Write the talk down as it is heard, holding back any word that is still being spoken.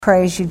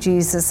Praise you,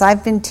 Jesus.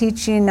 I've been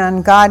teaching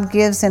on God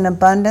gives in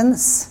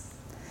abundance.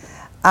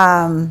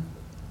 That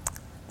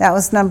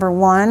was number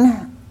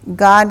 1.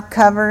 God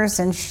covers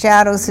and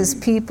shadows his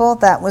people.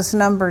 That was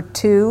number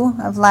 2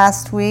 of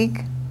last week.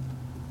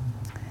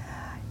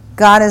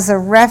 God is a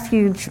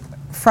refuge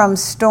from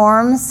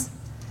storms.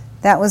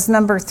 That was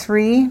number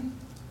 3.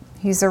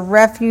 He's a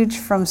refuge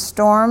from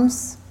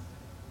storms.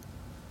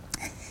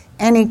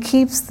 And he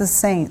keeps the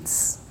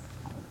saints.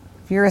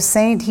 If you're a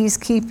saint, he's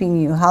keeping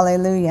you.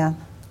 Hallelujah.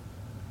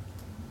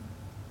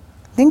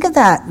 Think of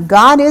that.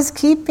 God is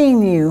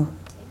keeping you.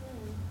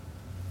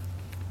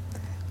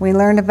 We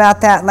learned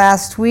about that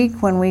last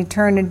week when we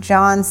turned to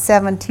John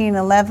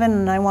 17:11,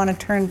 and I want to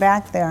turn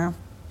back there.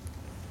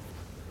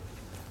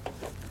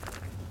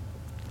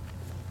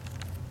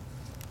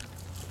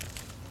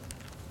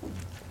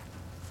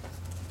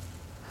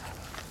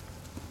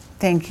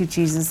 Thank you,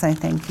 Jesus. I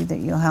thank you that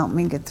you'll help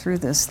me get through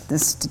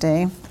this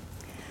today.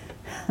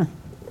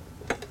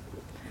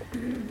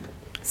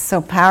 So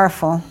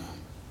powerful.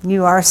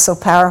 You are so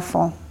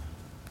powerful.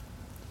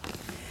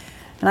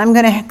 And I'm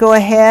going to go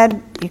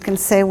ahead. You can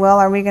say, well,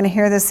 are we going to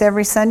hear this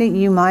every Sunday?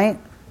 You might.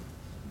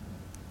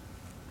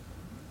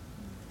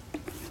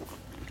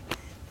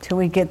 Till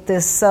we get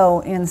this so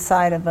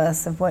inside of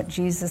us of what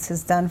Jesus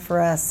has done for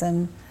us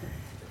and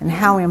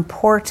how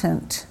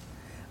important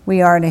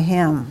we are to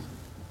him.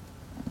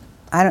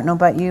 I don't know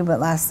about you, but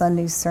last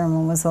Sunday's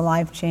sermon was a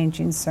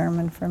life-changing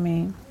sermon for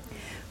me.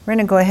 We're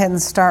going to go ahead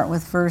and start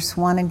with verse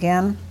 1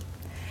 again.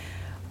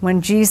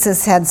 When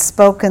Jesus had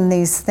spoken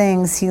these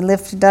things, he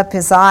lifted up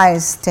his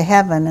eyes to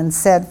heaven and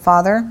said,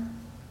 Father,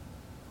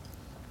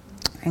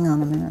 hang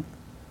on a minute.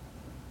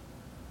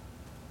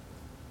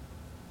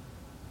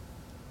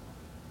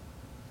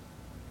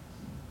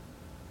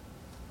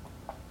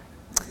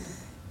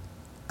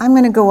 I'm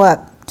going to go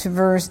up to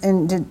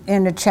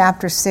into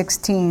chapter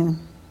 16.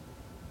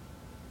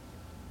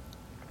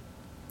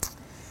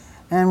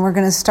 And we're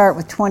going to start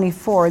with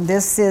 24.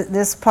 This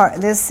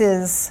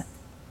is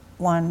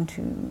 1,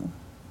 2,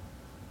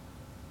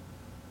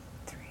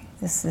 3.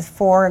 This is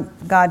 4.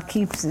 God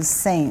keeps his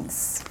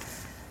saints.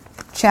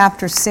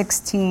 Chapter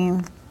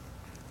 16.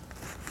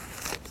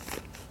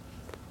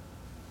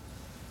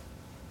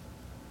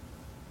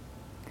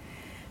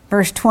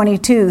 Verse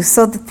 22.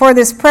 So for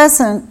this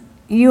present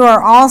you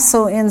are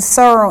also in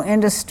sorrow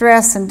and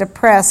distress and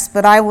depressed,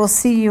 but I will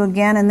see you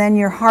again, and then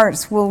your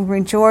hearts will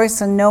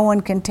rejoice, and no one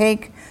can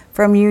take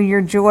from you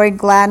your joy,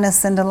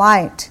 gladness, and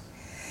delight.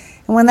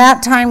 And when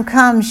that time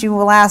comes, you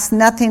will ask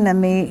nothing of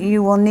me.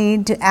 You will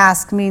need to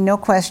ask me no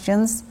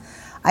questions.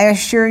 I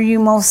assure you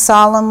most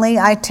solemnly,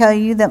 I tell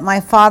you that my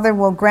Father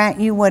will grant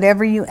you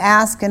whatever you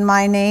ask in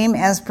my name,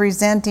 as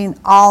presenting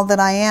all that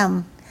I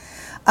am.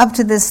 Up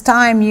to this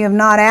time, you have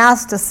not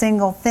asked a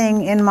single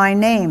thing in my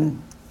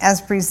name,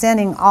 as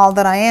presenting all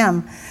that I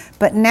am.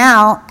 But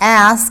now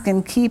ask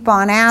and keep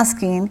on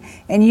asking,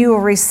 and you will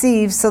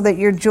receive, so that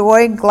your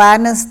joy,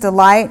 gladness,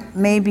 delight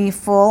may be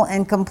full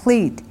and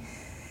complete.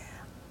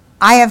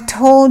 I have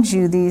told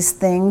you these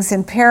things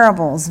in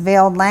parables,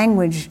 veiled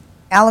language,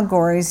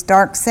 allegories,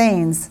 dark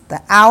sayings.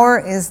 The hour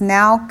is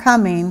now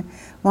coming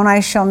when I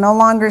shall no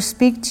longer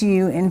speak to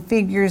you in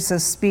figures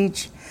of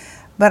speech,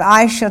 but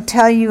I shall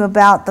tell you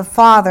about the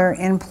Father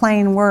in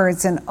plain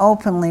words and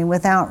openly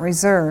without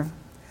reserve.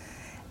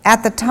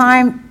 At the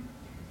time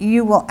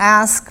you will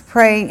ask,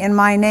 pray in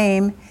my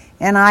name,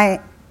 and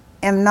I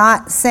am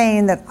not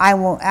saying that I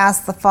will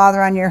ask the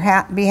Father on your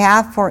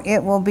behalf, for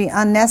it will be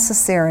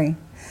unnecessary.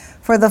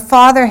 For the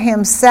Father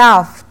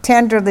himself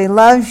tenderly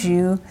loves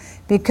you,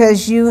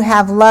 because you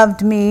have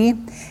loved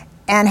me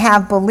and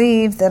have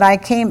believed that I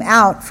came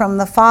out from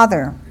the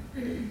Father.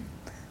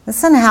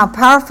 Listen how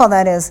powerful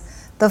that is.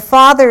 The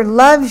Father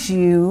loves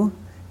you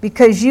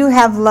because you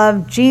have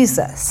loved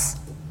Jesus.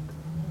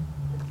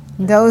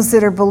 Those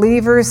that are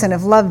believers and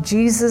have loved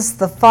Jesus,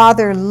 the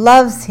Father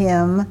loves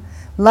him,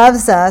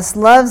 loves us,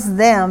 loves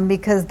them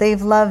because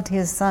they've loved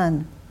his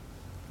Son.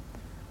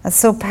 That's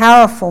so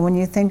powerful when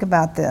you think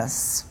about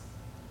this.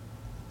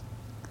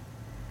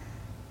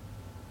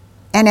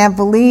 And have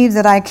believed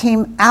that I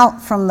came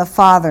out from the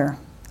Father.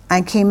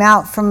 I came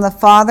out from the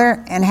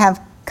Father and have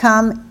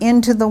come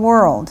into the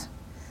world.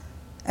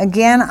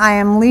 Again, I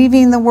am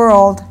leaving the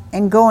world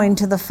and going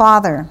to the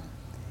Father.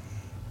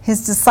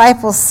 His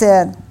disciples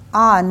said,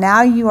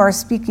 now you are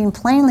speaking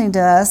plainly to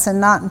us and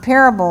not in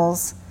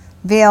parables,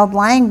 veiled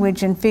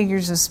language, and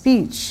figures of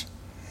speech.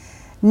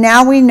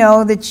 Now we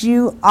know that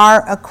you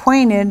are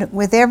acquainted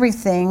with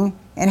everything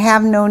and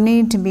have no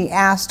need to be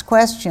asked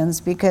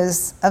questions.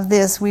 Because of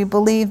this, we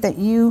believe that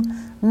you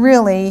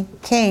really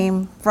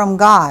came from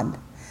God.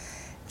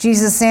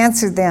 Jesus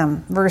answered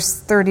them,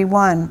 verse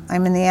 31.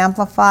 I'm in the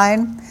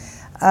Amplified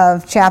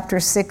of chapter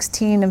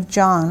 16 of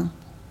John.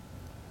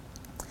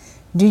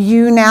 Do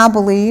you now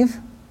believe?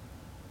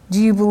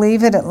 Do you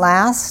believe it at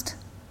last?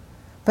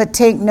 But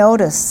take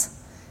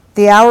notice,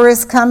 the hour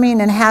is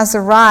coming and has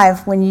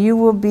arrived when you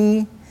will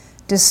be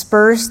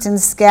dispersed and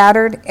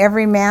scattered,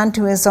 every man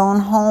to his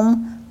own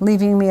home,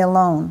 leaving me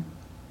alone.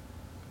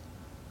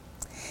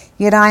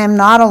 Yet I am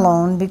not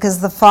alone,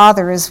 because the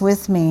Father is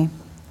with me.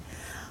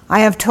 I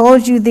have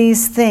told you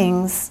these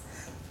things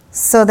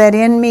so that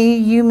in me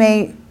you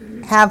may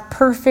have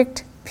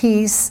perfect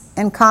peace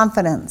and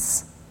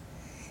confidence.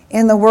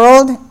 In the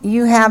world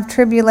you have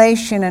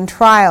tribulation and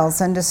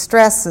trials and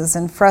distresses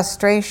and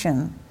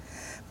frustration.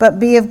 But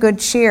be of good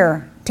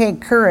cheer,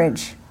 take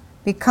courage,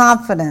 be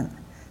confident,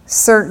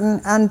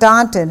 certain,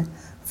 undaunted,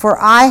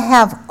 for I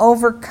have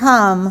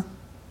overcome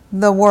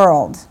the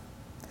world.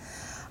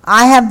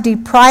 I have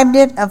deprived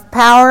it of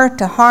power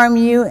to harm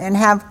you and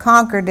have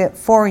conquered it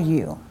for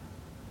you.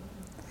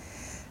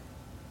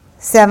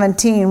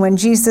 17. When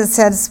Jesus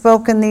had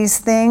spoken these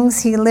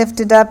things, he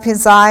lifted up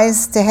his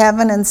eyes to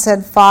heaven and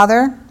said,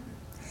 Father,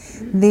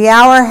 the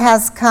hour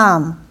has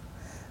come.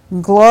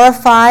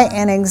 Glorify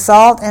and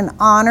exalt and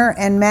honor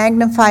and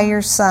magnify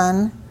your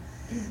Son,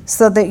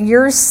 so that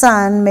your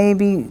Son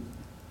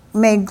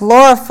may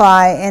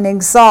glorify and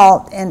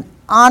exalt and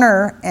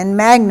honor and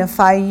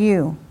magnify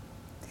you,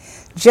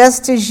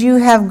 just as you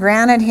have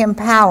granted him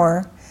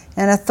power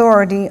and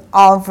authority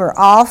over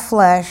all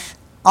flesh,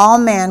 all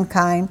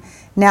mankind.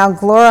 Now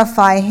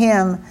glorify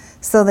him,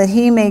 so that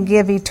he may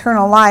give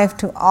eternal life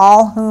to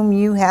all whom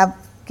you have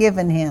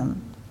given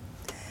him.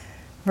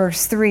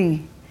 Verse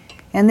 3.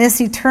 And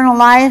this eternal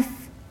life,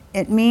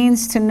 it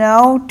means to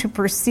know, to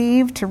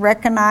perceive, to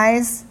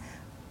recognize,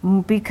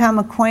 become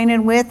acquainted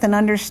with, and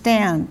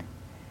understand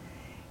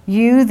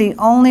you, the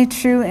only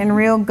true and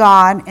real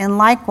God, and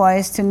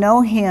likewise to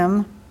know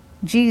him,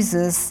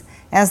 Jesus,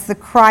 as the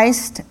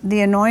Christ,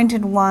 the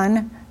Anointed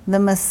One, the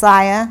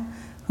Messiah,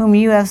 whom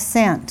you have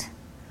sent.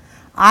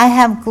 I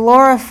have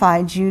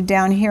glorified you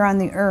down here on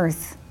the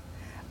earth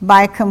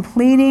by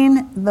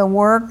completing the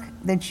work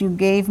that you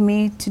gave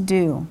me to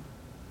do.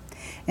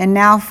 And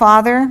now,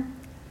 Father,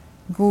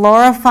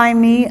 glorify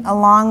me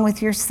along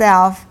with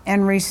yourself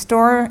and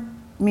restore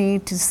me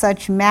to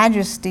such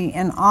majesty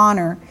and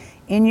honor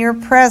in your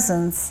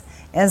presence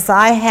as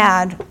I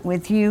had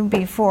with you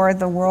before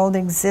the world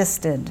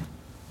existed.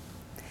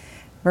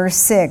 Verse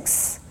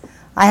 6.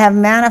 I have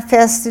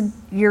manifested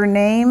your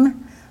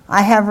name.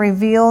 I have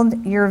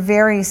revealed your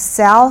very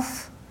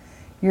self,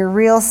 your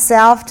real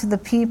self, to the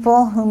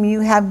people whom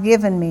you have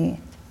given me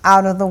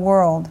out of the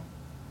world.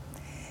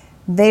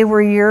 They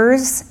were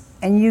yours,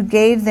 and you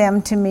gave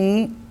them to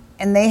me,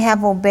 and they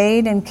have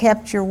obeyed and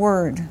kept your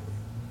word.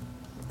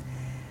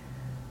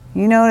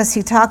 You notice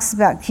he talks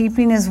about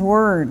keeping his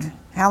word,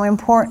 how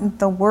important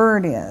the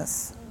word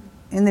is.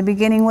 In the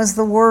beginning was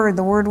the Word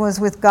was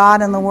with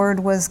God, and the Word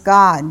was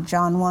God,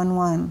 John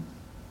 1:1.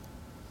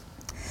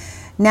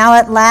 Now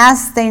at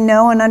last they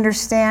know and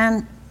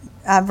understand,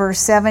 verse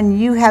 7,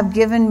 you have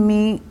given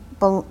me,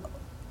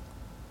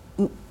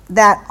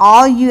 that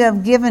all you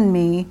have given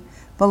me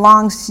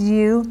belongs to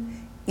you.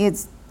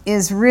 It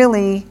is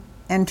really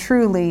and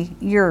truly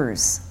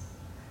yours.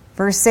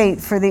 Verse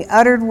 8, for the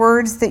uttered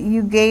words that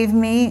you gave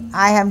me,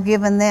 I have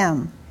given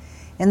them,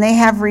 and they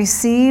have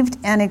received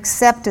and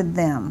accepted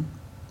them,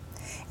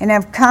 and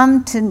have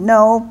come to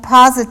know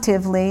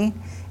positively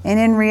and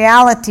in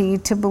reality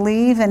to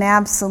believe in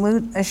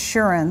absolute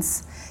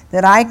assurance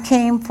that I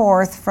came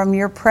forth from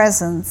your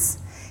presence,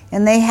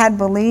 and they had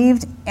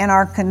believed and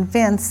are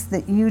convinced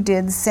that you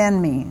did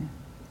send me.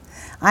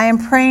 I am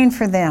praying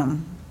for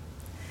them.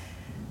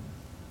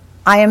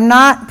 I am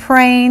not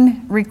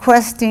praying,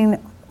 requesting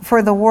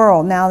for the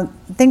world. Now,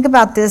 think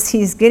about this.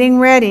 He's getting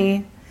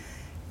ready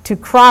to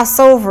cross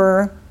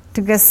over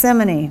to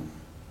Gethsemane.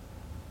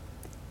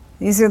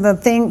 These are the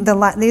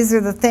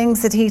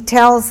things that he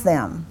tells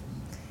them.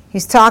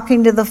 He's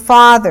talking to the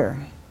Father.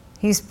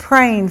 He's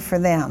praying for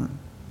them.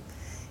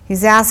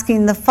 He's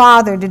asking the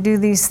Father to do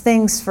these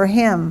things for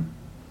him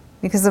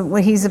because of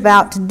what he's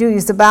about to do.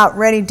 He's about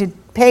ready to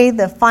pay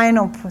the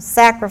final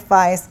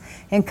sacrifice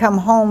and come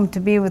home to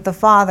be with the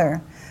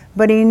Father.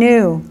 But he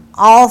knew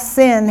all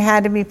sin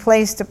had to be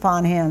placed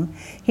upon him.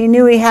 He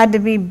knew he had to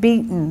be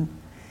beaten.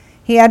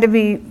 He had to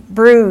be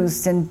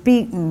bruised and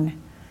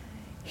beaten.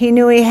 He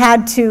knew he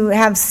had to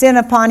have sin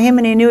upon him,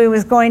 and he knew he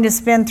was going to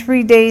spend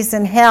 3 days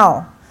in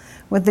hell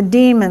with the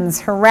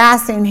demons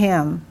harassing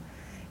him.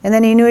 And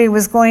then he knew he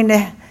was going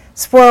to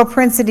spoil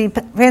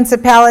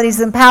principalities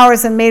and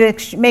powers and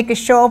make a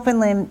show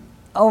openly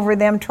over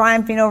them,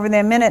 triumphing over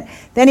them in it.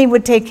 Then he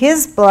would take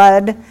his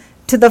blood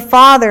to the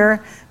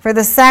Father for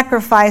the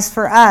sacrifice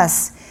for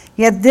us.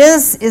 Yet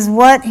this is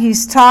what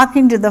he's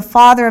talking to the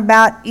Father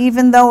about,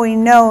 even though he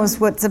knows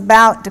what's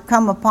about to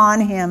come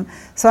upon him.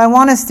 So I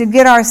want us to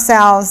get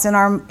ourselves in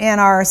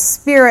our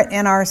spirit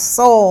and our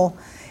soul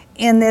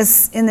in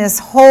this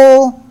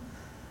whole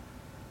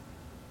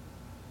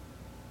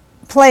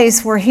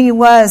place where he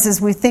was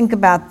as we think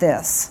about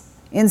this.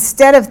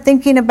 Instead of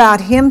thinking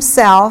about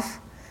himself,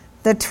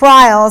 the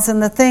trials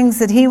and the things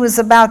that he was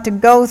about to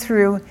go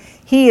through,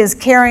 he is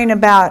caring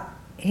about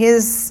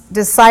his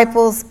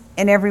disciples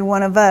and every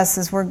one of us,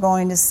 as we're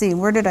going to see.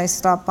 Where did I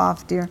stop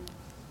off, dear?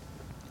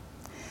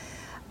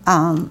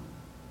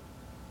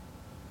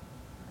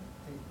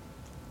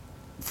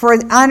 For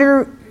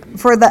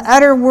the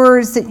utter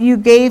words that you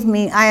gave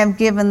me, I have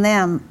given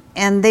them,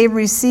 and they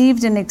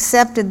received and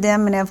accepted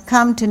them and have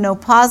come to know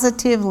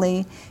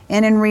positively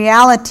and in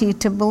reality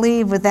to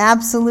believe with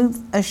absolute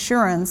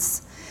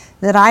assurance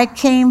that I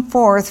came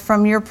forth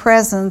from your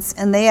presence,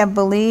 and they have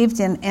believed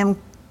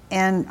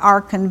and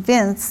are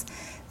convinced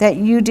that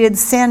you did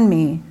send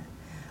me.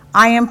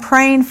 I am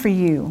praying for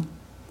you.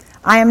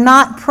 I am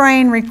not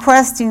praying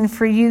requesting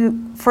for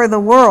you for the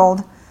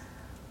world.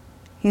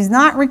 He's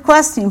not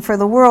requesting for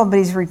the world, but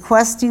he's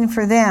requesting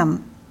for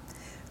them.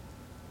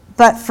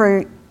 But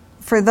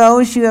for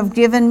those you have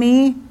given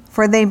me,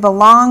 for they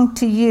belong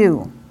to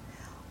you.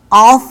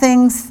 All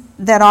things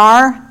that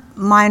are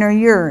mine are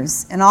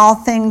yours, and all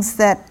things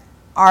that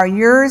are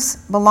yours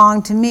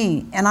belong to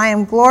me, and I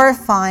am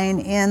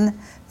glorifying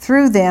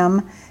through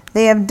them.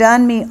 They have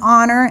done me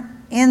honor.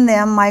 In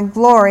them my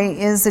glory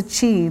is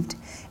achieved.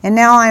 And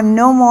now I am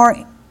no more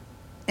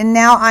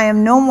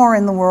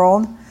in the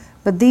world,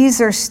 but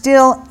these are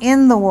still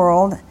in the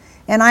world,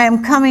 and I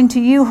am coming to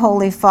you,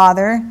 Holy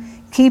Father,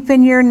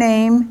 keeping your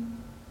name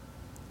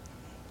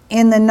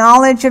in the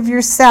knowledge of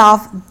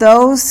yourself,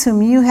 those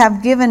whom you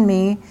have given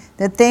me,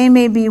 that they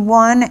may be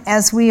one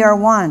as we are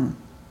one.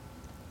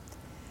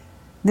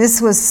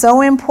 This was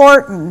so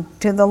important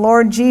to the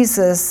Lord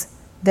Jesus,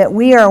 that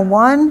we are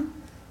one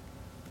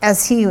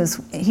as he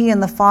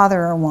and the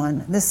Father are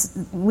one.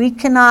 We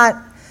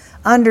cannot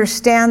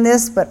understand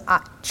this, but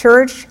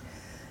church,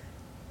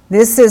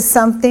 this is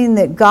something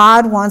that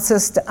God wants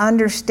us to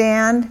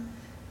understand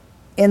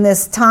in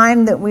this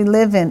time that we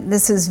live in.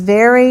 This is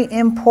very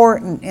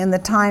important in the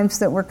times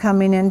that we're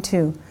coming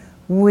into.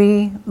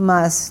 We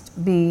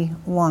must be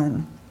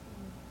one.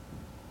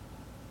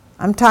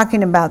 I'm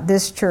talking about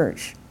this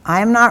church.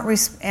 I am not,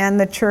 and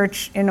the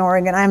church in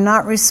Oregon, I'm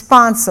not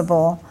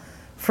responsible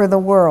for the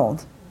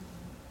world.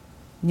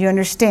 You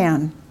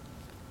understand?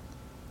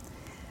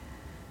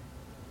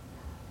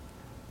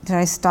 Did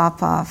I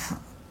stop off?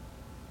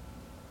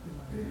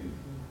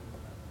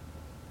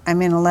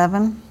 I'm in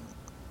 11?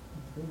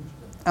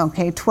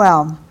 Okay,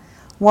 12.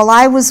 While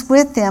I was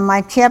with them,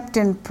 I kept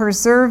and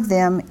preserved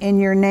them in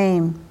your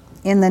name,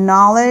 in the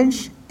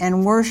knowledge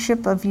and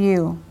worship of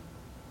you.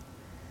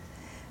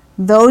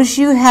 Those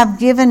you have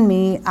given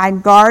me, I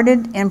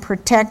guarded and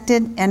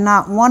protected, and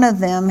not one of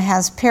them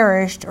has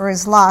perished or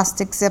is lost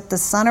except the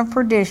son of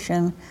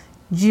perdition,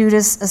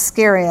 Judas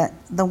Iscariot,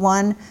 the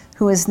one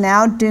who is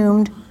now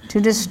doomed to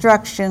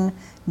destruction,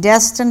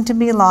 destined to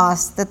be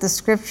lost, that the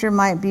scripture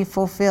might be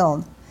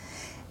fulfilled.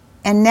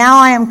 And now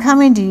I am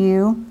coming to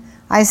you.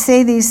 I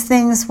say these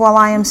things while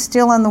I am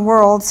still in the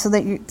world, so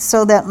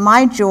that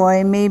my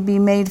joy may be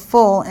made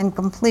full and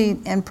complete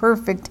and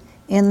perfect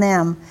in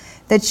them,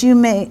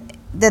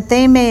 that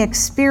they may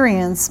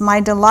experience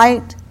my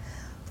delight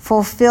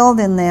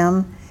fulfilled in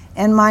them,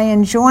 and my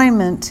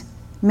enjoyment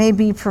may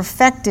be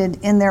perfected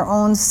in their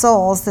own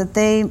souls, that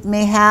they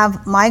may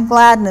have my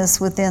gladness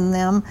within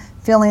them,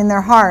 filling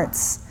their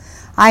hearts.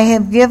 I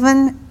have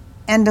given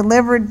and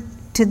delivered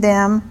to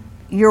them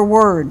your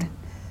word,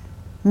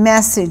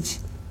 message,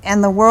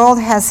 and the world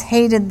has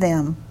hated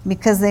them,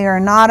 because they are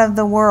not of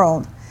the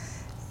world,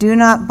 do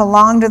not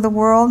belong to the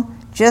world,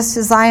 just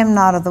as I am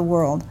not of the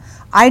world.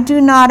 I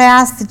do not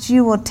ask that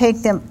you will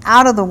take them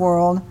out of the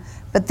world,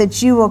 but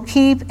that you will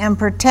keep and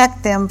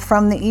protect them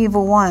from the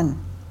evil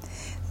one.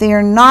 They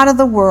are not of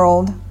the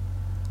world,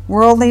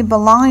 worldly,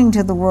 belonging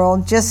to the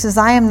world, just as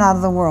I am not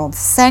of the world.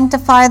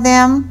 Sanctify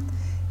them,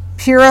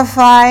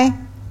 purify,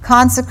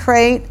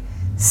 consecrate,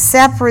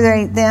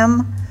 separate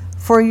them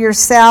for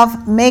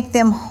yourself, make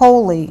them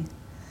holy. You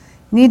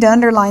need to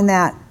underline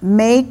that.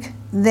 Make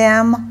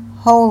them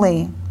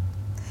holy.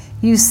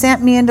 You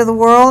sent me into the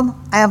world,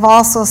 I have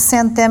also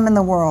sent them in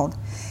the world.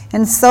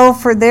 And so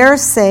for their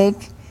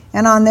sake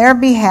and on their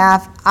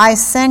behalf, I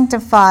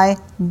sanctify,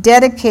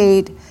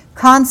 dedicate,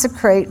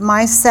 consecrate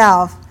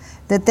myself,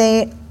 that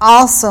they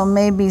also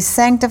may be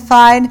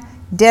sanctified,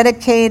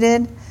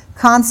 dedicated,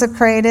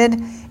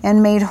 consecrated,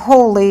 and made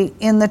holy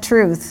in the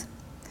truth.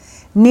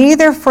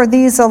 Neither for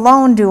these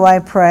alone do I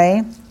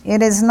pray.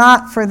 It is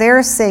not for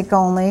their sake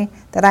only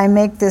that I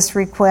make this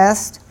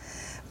request,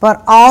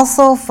 but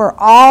also for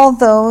all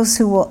those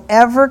who will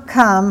ever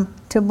come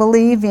to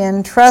believe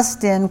in,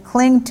 trust in,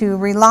 cling to,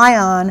 rely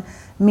on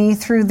me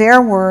through their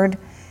word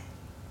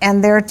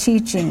and their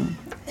teaching.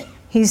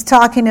 He's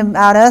talking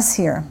about us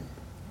here.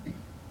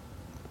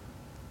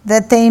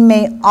 That they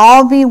may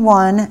all be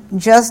one,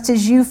 just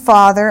as you,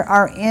 Father,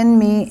 are in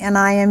me and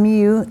I am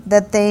you,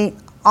 that they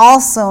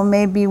also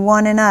may be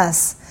one in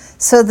us,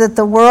 so that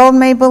the world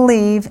may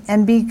believe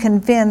and be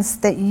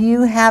convinced that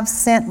you have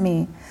sent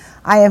me.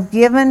 I have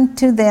given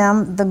to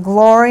them the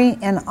glory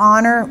and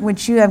honor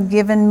which you have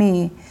given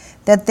me,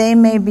 that they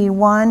may be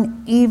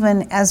one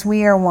even as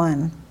we are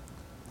one.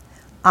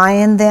 I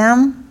in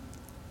them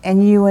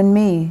and you in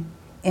me,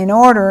 in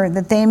order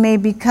that they may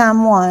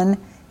become one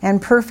and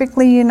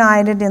perfectly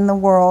united in the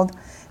world,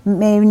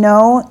 may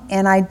know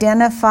and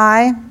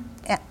identify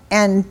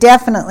and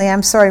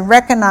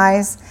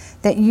recognize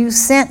that you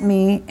sent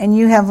me and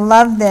you have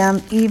loved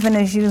them even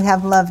as you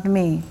have loved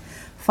me.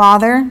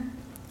 Father,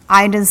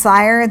 I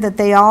desire that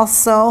they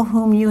also,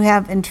 whom you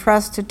have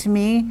entrusted to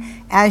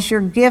me as your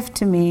gift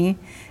to me,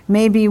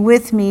 may be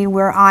with me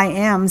where I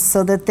am,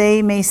 so that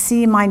they may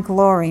see my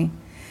glory,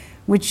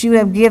 which you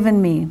have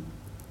given me,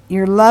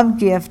 your love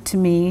gift to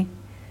me.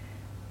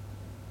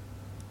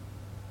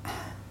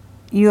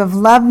 You have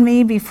loved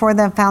me before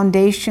the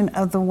foundation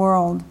of the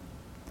world.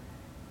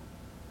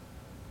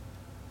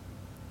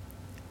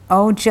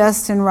 O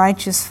just and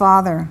righteous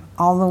Father,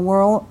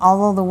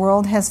 although the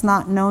world has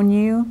not known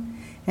you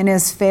and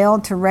has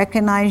failed to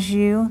recognize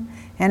you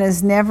and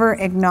has never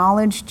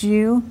acknowledged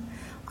you,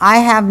 I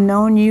have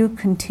known you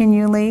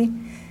continually,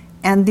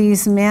 and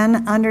these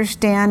men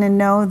understand and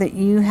know that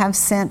you have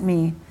sent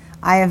me.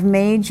 I have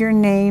made your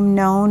name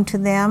known to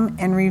them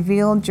and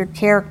revealed your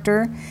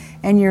character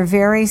and your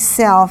very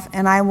self,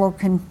 and I will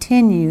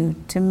continue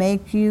to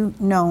make you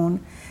known,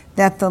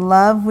 that the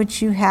love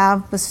which you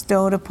have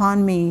bestowed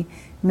upon me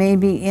may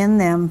be in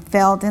them,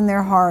 felt in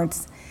their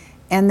hearts,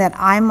 and that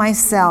I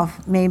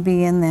myself may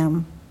be in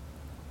them.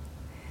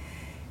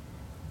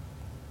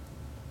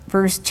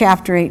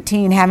 Chapter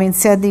 18, having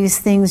said these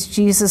things,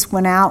 Jesus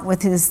went out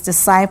with his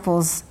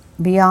disciples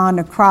beyond,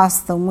 across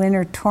the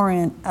winter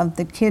torrent of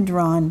the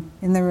Kidron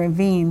in the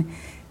ravine.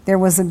 There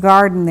was a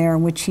garden there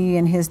which he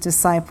and his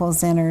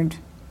disciples entered.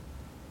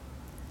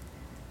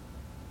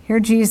 Here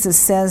Jesus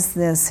says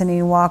this, and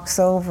he walks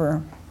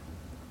over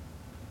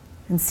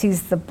and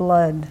sees the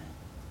blood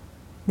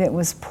that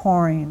was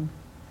pouring,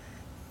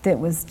 that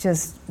was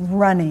just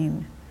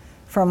running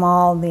from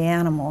all the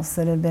animals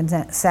that had been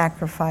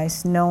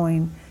sacrificed,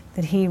 knowing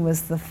that he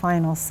was the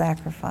final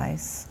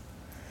sacrifice.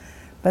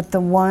 But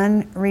the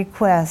one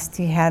request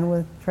he had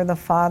for the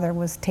Father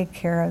was, take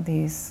care of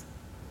these.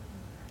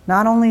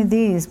 Not only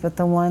these, but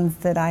the ones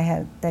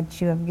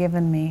that you have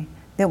given me,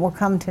 that will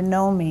come to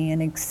know me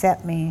and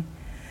accept me.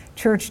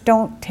 Church,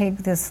 don't take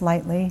this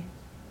lightly.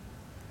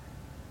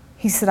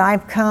 He said,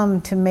 I've come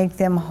to make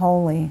them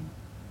holy.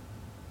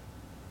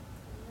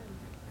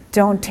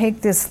 Don't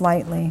take this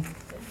lightly.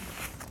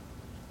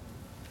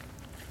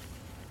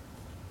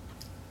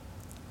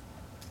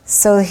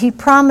 So he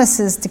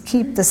promises to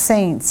keep the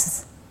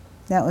saints.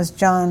 That was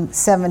John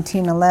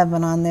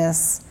 17:11 on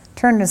this.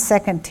 Turn to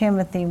 2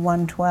 Timothy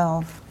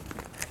 1:12.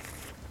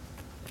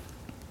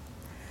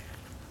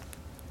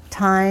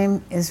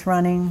 Time is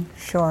running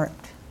short.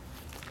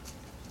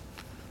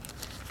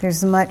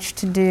 There's much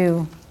to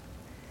do.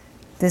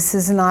 This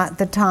is not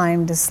the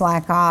time to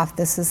slack off.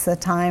 This is the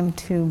time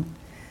to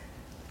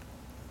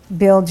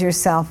build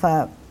yourself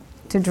up,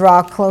 to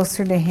draw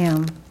closer to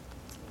him.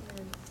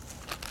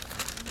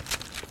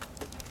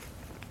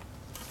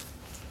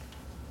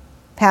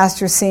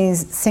 Pastor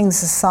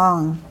sings a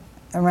song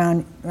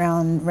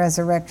around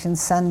Resurrection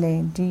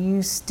Sunday. Do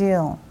you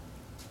still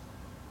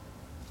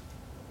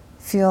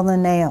feel the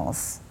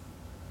nails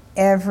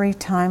every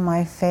time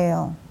I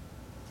fail?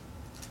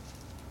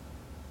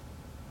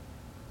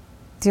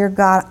 Dear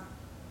God,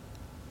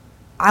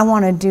 I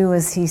want to do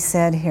as he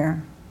said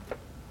here.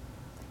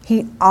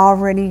 He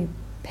already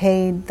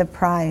paid the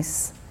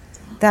price.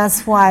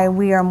 That's why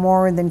we are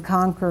more than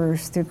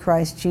conquerors through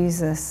Christ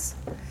Jesus.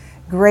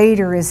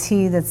 Greater is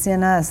he that's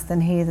in us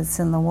than he that's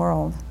in the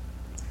world.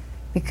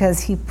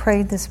 Because he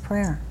prayed this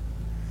prayer.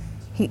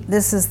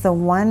 This is the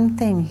one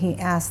thing he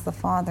asked the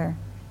Father.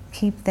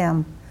 Keep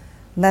them.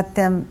 Let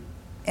them,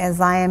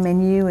 as I am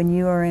in you and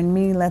you are in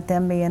me, let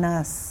them be in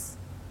us.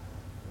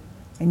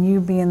 And you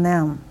be in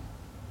them.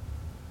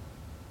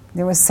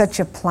 There was such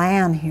a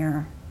plan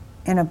here,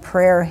 and a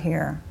prayer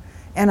here,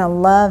 and a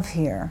love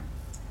here.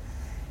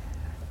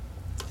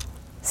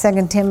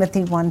 2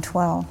 Timothy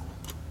 1:12.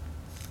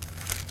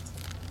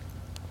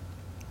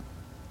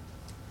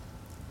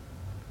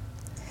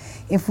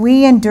 If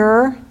we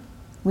endure,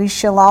 we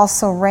shall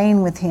also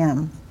reign with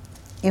him.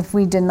 If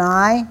we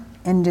deny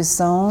and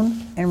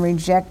disown and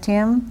reject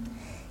him,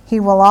 he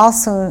will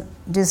also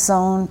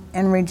disown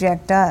and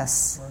reject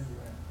us.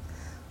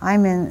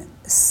 I'm in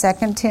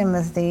 2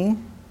 Timothy,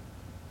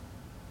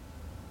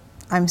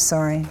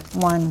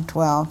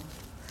 1:12.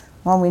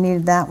 Well, we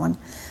needed that one.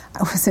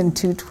 I was in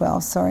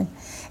 2:12, sorry.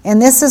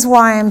 And this is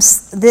why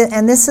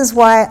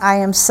I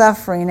am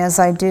suffering as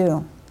I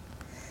do.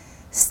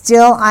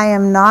 Still I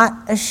am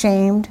not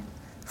ashamed,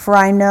 for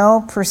I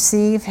know,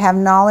 perceive, have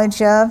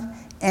knowledge of,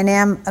 and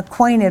am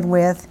acquainted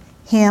with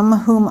him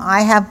whom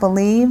I have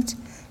believed,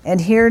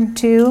 adhered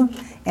to,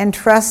 and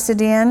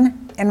trusted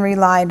in, and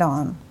relied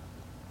on.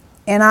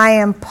 And I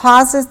am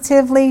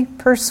positively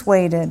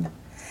persuaded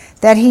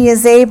that he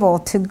is able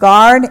to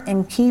guard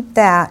and keep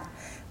that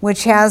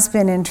which has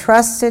been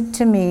entrusted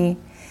to me,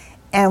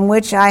 and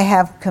which I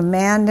have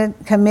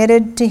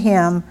committed to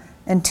him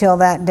until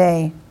that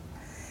day.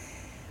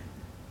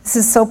 This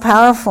is so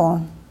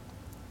powerful.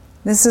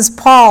 This is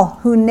Paul,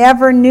 who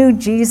never knew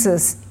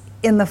Jesus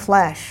in the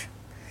flesh.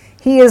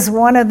 He is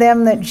one of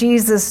them that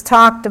Jesus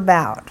talked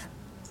about.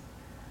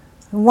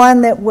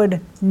 One that would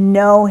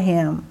know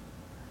him.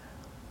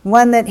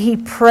 One that he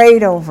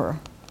prayed over.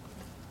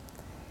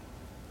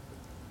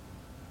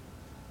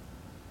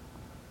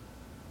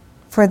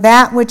 For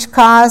that which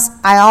cause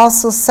I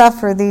also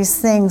suffer these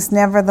things,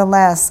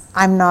 nevertheless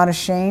I'm not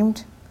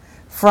ashamed.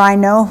 For I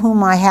know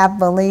whom I have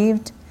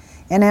believed,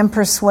 and am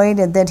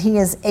persuaded that he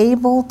is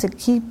able to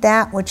keep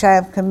that which I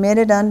have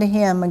committed unto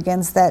him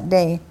against that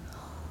day.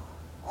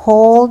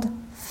 Hold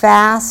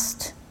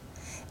fast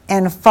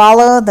and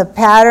follow the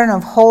pattern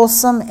of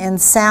wholesome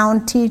and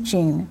sound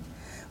teaching,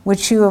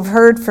 which you have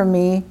heard from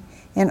me,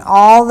 in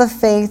all the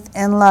faith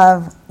and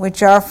love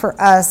which are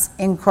for us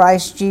in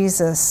Christ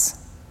Jesus.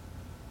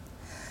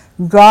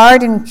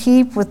 Guard and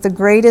keep with the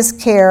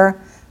greatest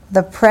care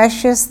the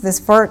precious, this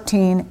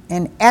 14,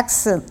 and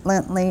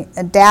excellently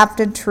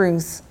adapted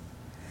truth,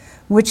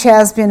 which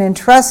has been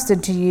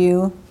entrusted to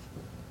you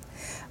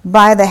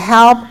by the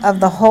help of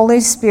the Holy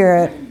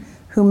Spirit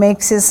who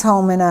makes his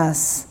home in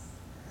us.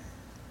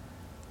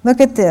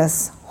 Look at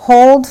this.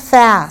 Hold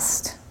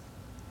fast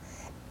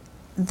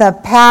the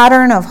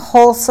pattern of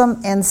wholesome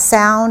and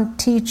sound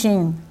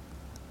teaching.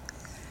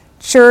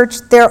 Church,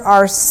 there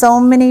are so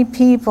many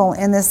people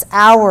in this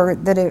hour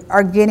that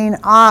are getting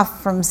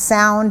off from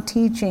sound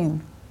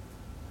teaching.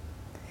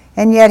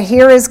 And yet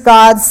here is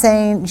God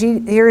saying,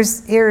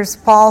 here's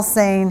Paul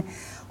saying,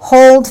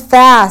 hold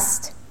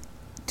fast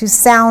to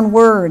sound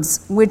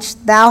words, which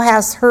thou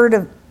hast heard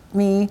of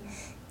me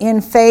in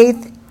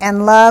faith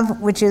and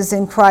love which is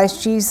in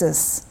Christ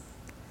Jesus.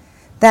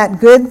 That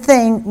good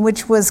thing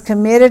which was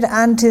committed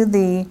unto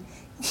thee,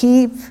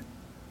 keep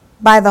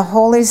by the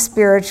Holy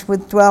Spirit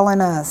which dwell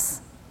in us.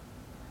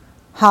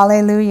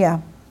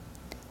 Hallelujah.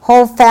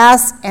 Hold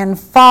fast and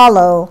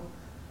follow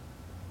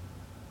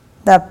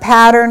the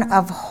pattern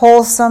of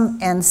wholesome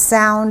and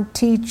sound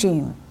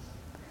teaching,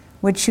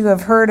 which you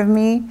have heard of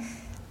me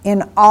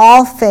in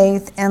all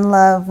faith and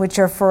love which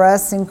are for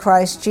us in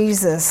Christ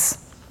Jesus.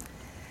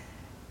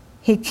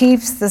 He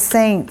keeps the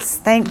saints.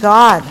 Thank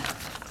God.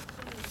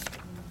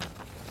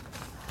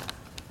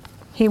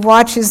 He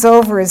watches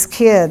over his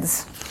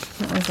kids.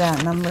 What was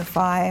that, number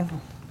 5?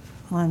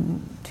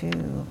 1,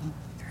 2,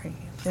 3.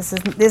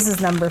 This is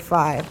number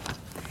 5.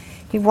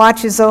 He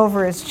watches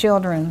over his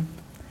children.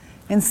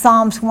 In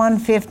Psalms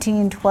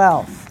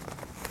 115:12.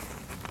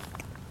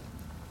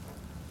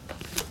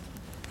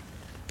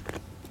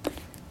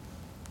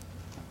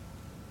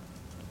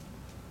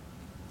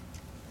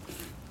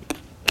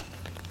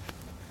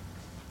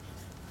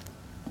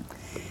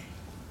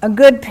 A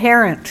good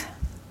parent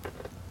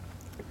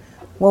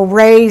will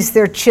raise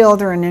their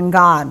children in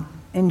God,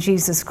 in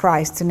Jesus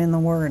Christ, and in the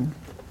Word.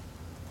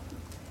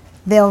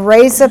 They'll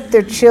raise up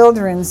their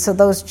children so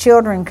those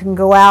children can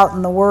go out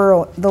in the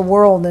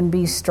world and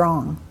be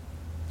strong.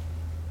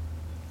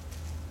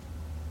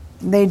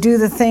 They do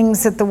the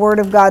things that the Word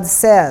of God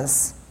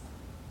says.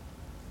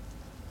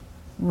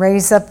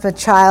 Raise up a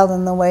child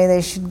in the way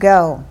they should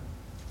go.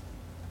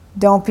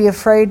 Don't be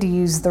afraid to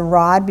use the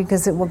rod,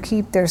 because it will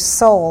keep their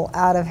soul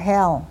out of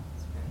hell.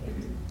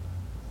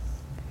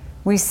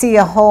 We see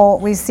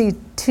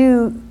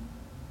two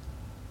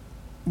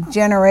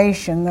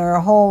generations, or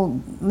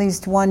at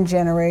least one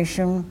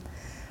generation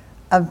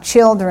of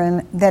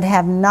children that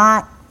have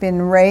not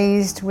been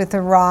raised with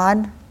a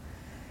rod,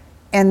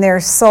 and their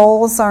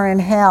souls are in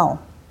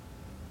hell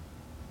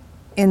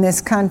in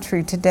this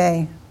country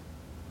today.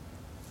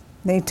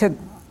 They took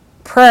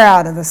prayer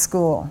out of the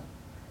school,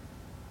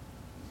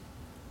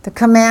 the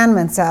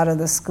commandments out of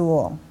the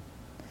school.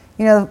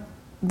 You know,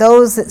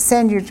 those that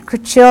send your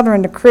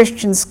children to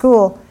Christian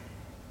school,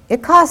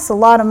 it costs a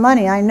lot of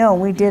money. I know,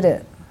 we did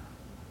it.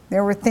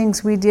 There were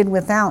things we did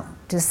without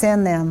to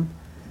send them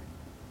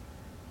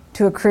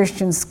to a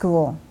Christian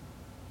school.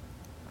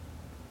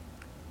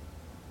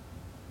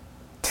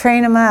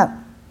 Train them up.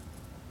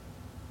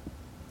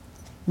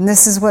 And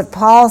this is what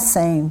Paul's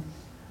saying.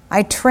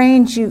 I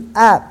trained you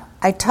up.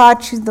 I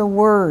taught you the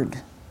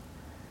Word.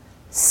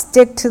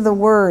 Stick to the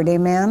Word,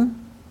 amen?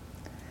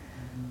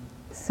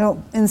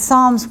 So in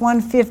Psalms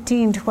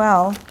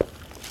 115:12,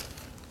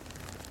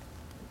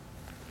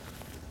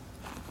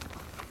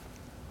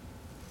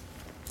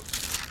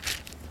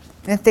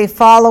 if they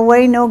fall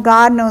away, no,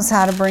 God knows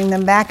how to bring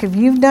them back. If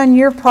you've done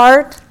your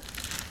part,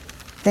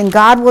 then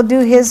God will do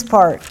his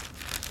part.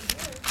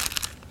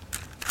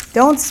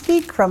 Don't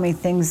speak crummy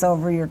things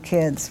over your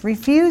kids.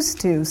 Refuse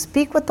to.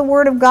 Speak what the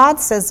Word of God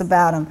says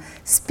about them.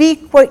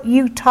 Speak what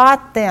you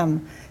taught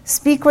them.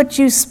 Speak what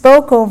you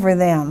spoke over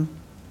them.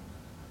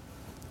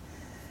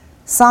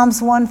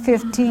 Psalms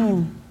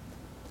 115,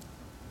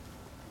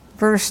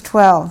 verse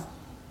 12.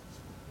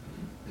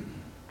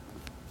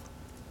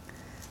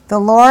 The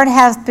Lord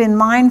hath been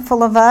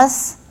mindful of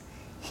us.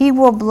 He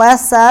will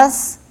bless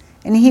us,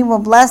 and he will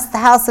bless the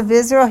house of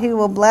Israel. He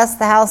will bless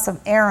the house of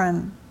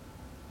Aaron.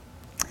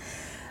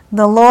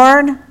 The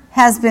Lord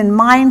has been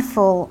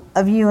mindful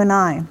of you and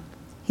I.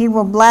 He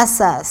will bless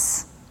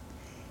us.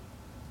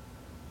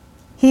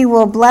 He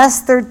will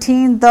bless,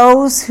 13,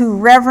 those who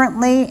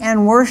reverently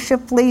and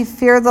worshipfully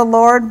fear the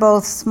Lord,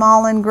 both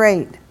small and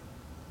great.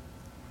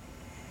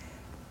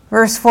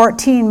 Verse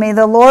 14, may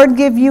the Lord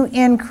give you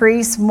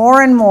increase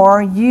more and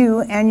more, you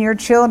and your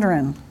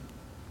children.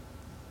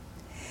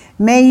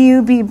 May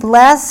you be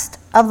blessed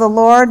of the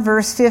Lord,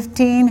 verse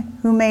 15,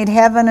 who made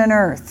heaven and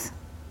earth.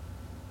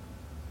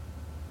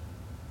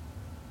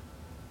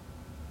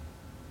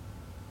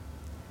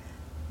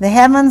 The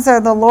heavens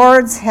are the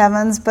Lord's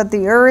heavens, but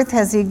the earth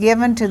has he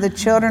given to the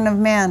children of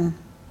men.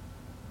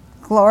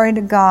 Glory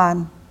to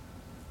God.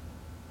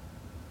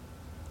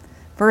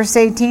 Verse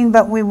 18,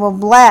 but we will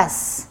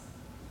bless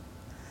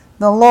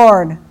the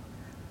Lord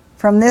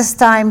from this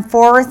time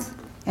forth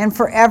and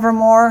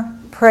forevermore.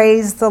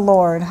 Praise the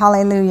Lord.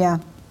 Hallelujah.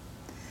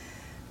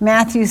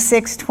 Matthew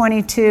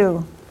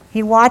 6:22.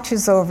 He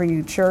watches over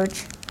you,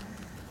 church.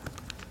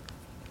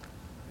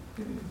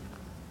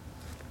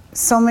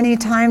 So many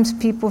times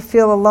people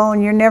feel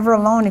alone. You're never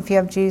alone if you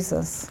have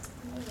Jesus.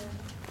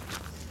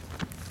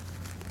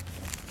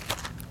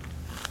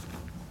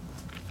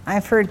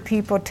 I've heard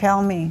people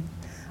tell me,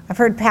 I've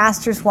heard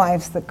pastors'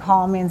 wives that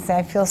call me and say,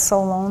 I feel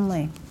so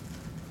lonely.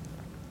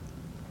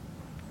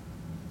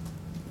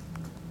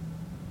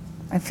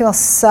 I feel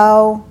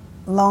so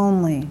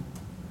lonely.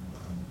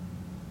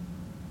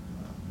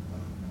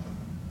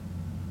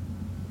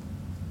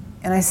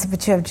 And I said,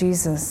 but you have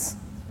Jesus.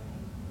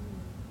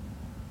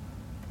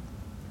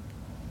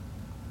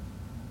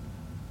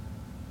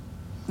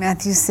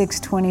 Matthew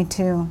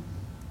 6:22.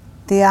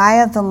 The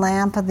eye of the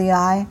lamp of the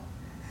eye.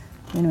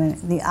 Wait a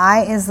minute. The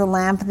eye is the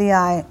lamp of the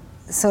eye.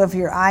 So if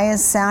your eye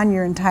is sound,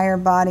 your entire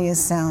body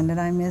is sound. Did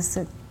I miss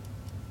it?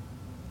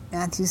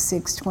 Matthew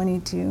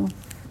 6:22.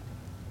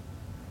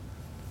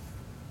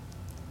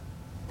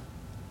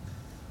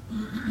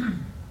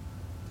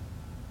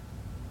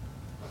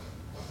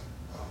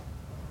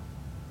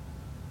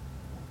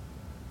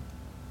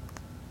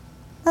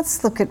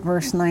 Let's look at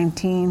verse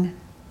 19.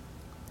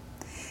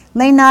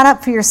 Lay not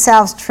up for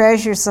yourselves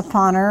treasures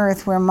upon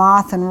earth, where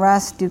moth and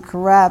rust do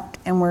corrupt,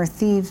 and where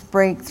thieves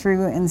break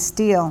through and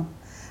steal.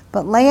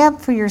 But lay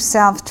up for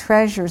yourselves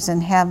treasures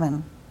in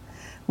heaven,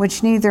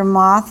 which neither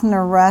moth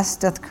nor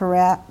rust doth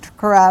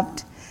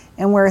corrupt,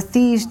 and where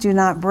thieves do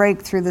not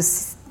break through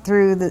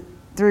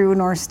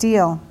nor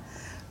steal.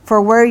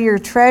 For where your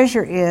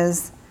treasure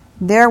is,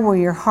 there will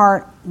your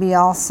heart be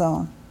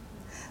also.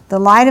 The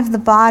light of the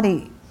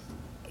body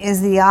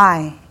is the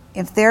eye.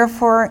 If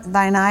therefore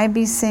thine eye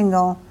be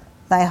single,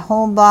 thy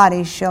whole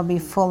body shall be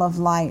full of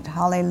light.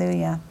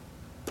 Hallelujah.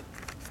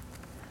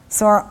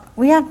 So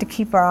we have to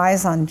keep our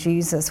eyes on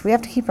Jesus. We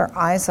have to keep our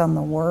eyes on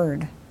the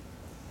Word.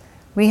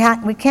 We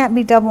can't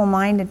be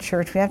double-minded,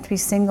 church. We have to be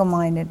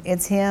single-minded.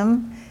 It's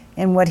Him,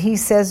 and what He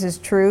says is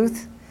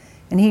truth,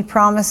 and He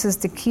promises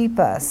to keep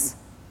us.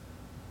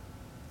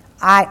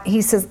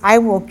 He says, I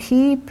will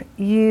keep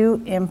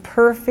you in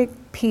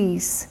perfect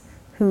peace,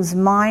 whose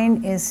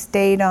mind is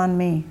stayed on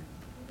me.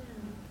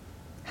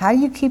 How do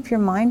you keep your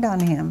mind on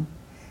Him?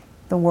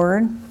 The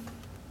Word.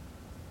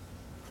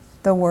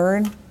 The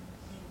Word.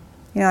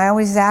 You know, I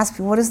always ask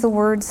people, what does the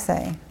Word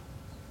say?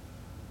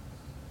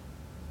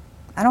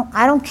 I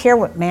don't care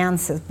what man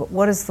says, but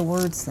what does the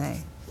Word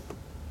say?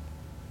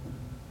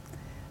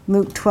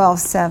 Luke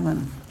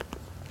 12:7.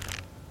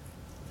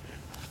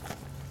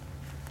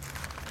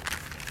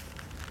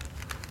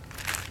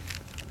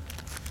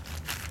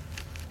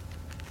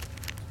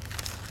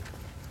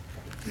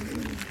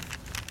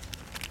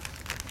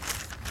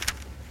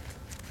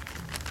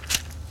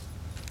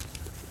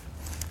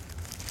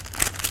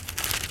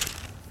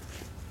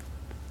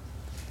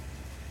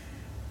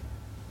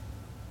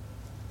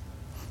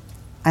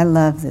 I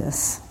love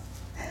this.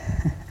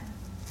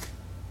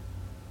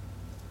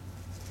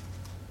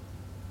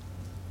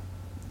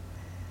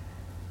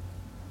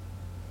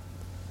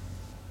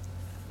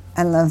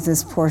 I love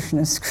this portion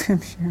of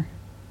Scripture.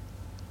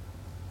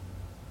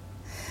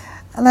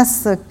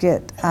 Let's look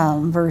at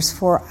verse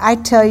 4. I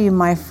tell you,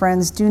 my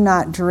friends, do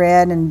not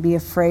dread and be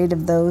afraid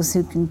of those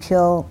who can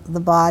kill the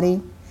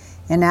body,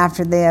 and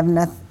after they have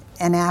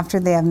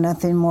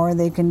nothing more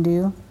they can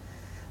do.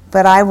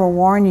 But I will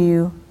warn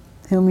you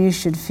whom you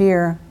should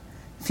fear.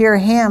 Fear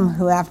him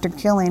who after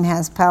killing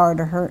has power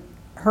to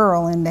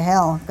hurl into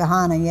hell,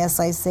 Gehenna. Yes,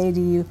 I say to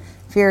you,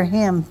 fear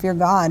him, fear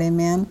God.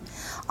 Amen.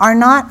 Are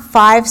not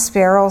 5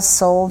 sparrows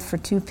sold for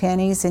 2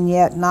 pennies, and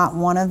yet not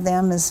one of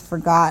them is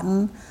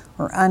forgotten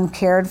or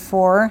uncared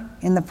for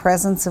in the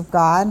presence of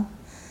God?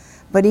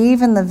 But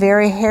even the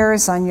very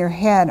hairs on your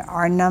head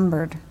are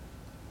numbered.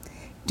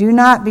 Do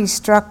not be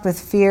struck with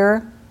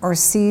fear or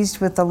seized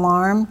with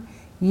alarm.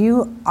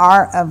 You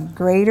are of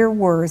greater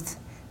worth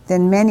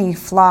than many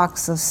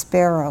flocks of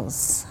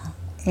sparrows.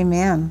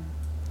 Amen.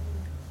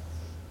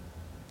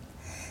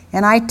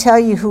 And I tell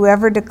you,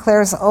 whoever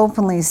declares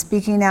openly,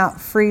 speaking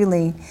out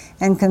freely,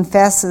 and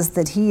confesses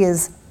that he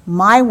is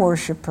my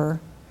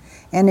worshiper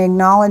and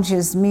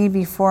acknowledges me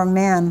before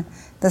men,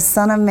 the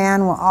Son of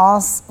Man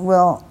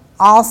will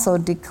also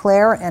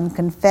declare and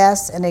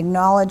confess and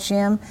acknowledge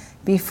him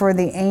before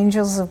the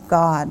angels of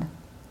God.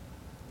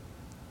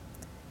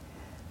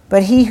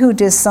 But he who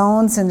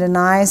disowns and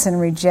denies and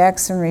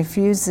rejects and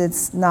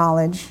refuses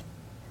to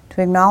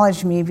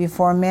acknowledge me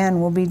before men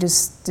will be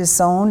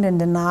disowned and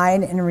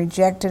denied and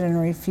rejected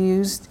and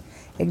refused,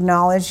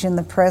 acknowledged in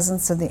the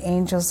presence of the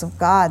angels of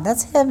God.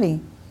 That's heavy.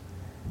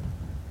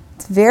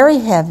 It's very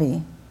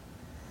heavy.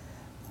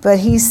 But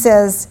he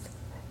says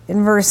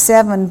in verse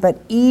 7, but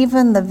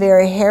even the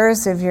very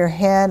hairs of your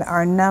head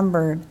are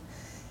numbered.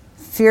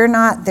 Fear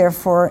not,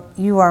 therefore,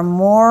 you are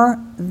more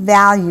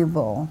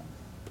valuable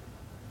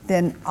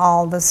than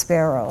all the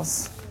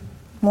sparrows.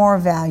 More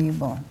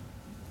valuable.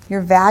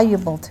 You're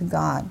valuable to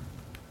God.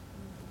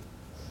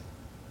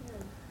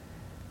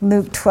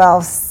 Luke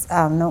 12,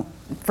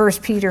 1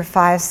 Peter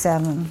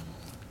 5:7.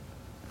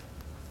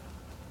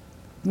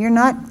 You're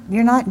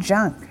not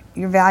junk.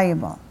 You're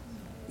valuable.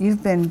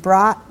 You've been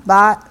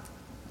bought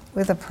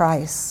with a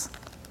price.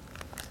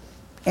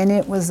 And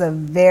it was a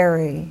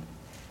very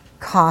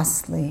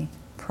costly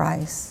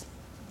price.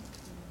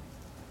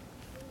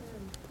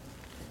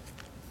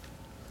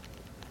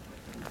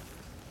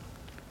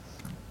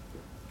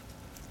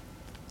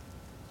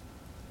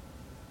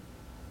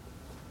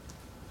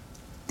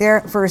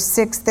 Verse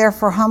 6,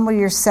 therefore humble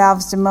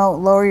yourselves,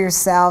 demote, lower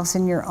yourselves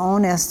in your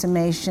own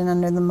estimation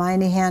under the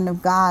mighty hand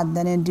of God,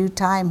 that in due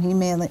time he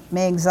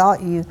may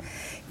exalt you,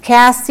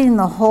 casting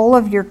the whole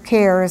of your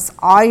cares,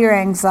 all your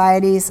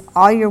anxieties,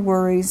 all your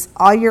worries,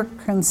 all your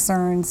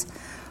concerns,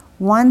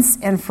 once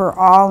and for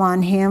all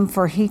on him,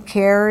 for he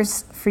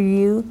cares for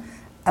you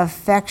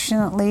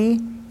affectionately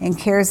and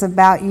cares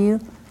about you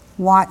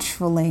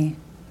watchfully.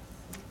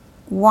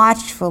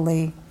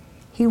 Watchfully.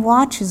 He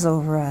watches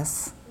over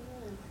us.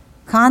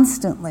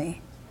 Constantly.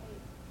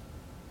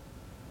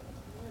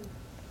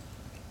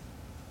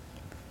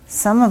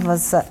 Some of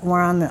us,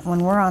 when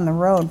we're on the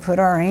road, put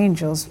our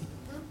angels.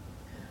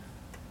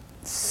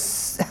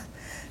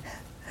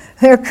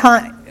 They're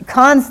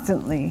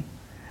constantly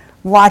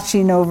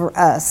watching over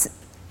us.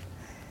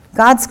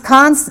 God's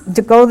constant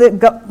to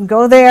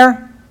go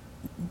there,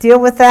 deal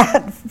with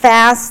that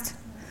fast.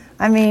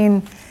 I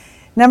mean,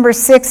 number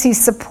 6, he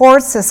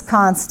supports us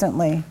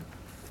constantly.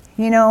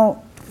 You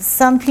know,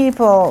 some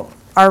people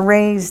are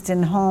raised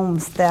in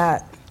homes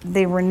that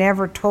they were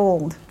never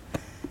told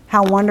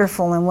how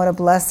wonderful and what a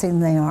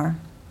blessing they are.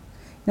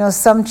 You know,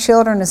 some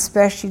children,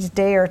 especially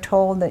today, are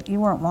told that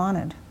you weren't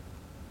wanted.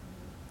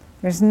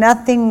 There's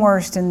nothing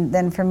worse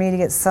than for me to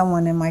get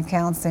someone in my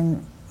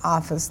counseling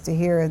office to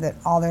hear that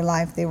all their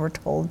life they were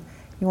told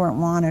you weren't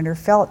wanted or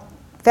felt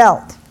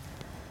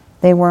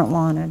they weren't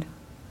wanted.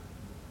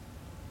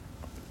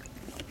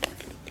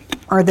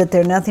 Or that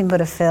they're nothing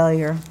but a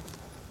failure.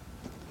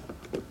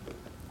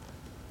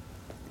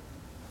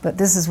 But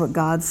this is what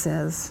God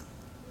says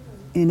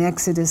in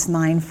Exodus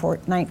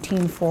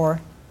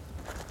 19:4.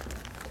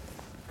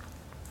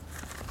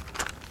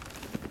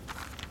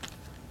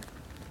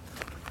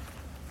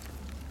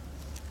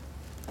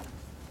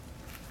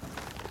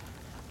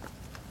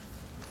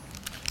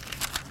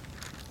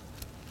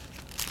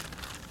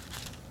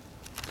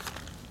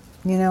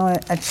 You know,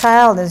 a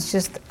child is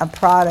just a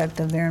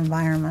product of their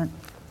environment.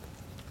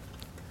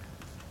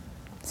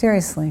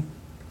 Seriously.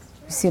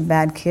 You see a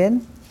bad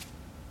kid,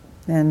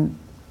 then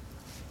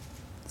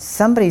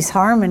somebody's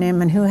harming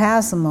him, and who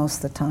has them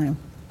most of the time?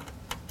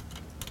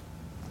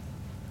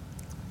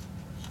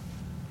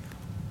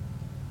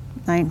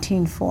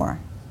 (19:4).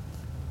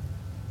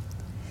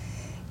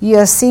 You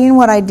have seen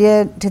what I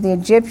did to the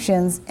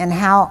Egyptians, and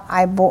how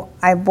I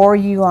bore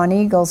you on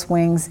eagle's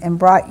wings and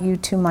brought you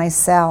to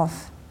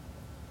myself.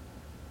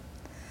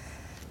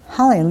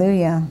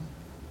 Hallelujah.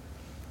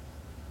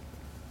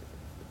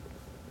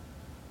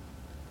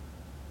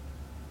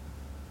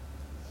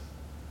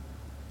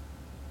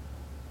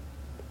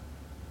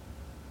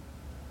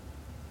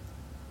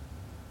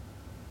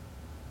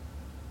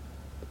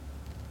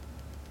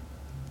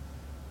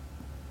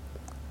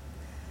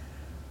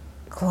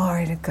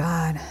 Glory to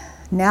God.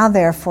 Now,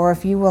 therefore,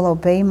 if you will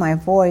obey my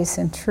voice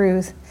in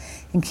truth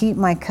and keep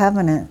my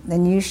covenant,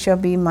 then you shall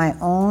be my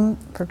own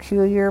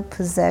peculiar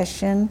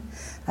possession,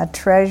 a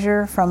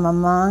treasure from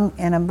among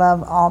and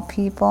above all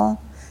people,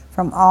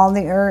 from all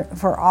the earth,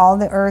 for all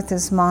the earth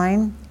is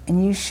mine,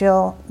 and you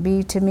shall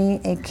be to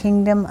me a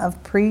kingdom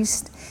of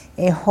priests,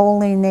 a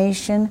holy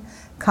nation,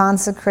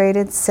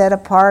 consecrated, set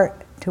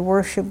apart to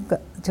worship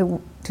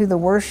to the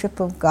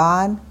worship of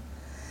God.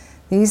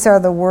 These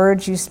are the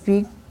words you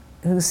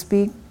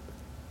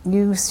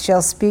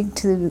shall speak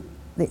to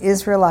the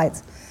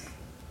Israelites.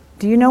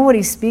 Do you know what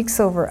he speaks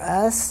over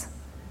us?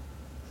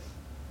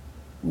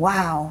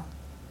 Wow.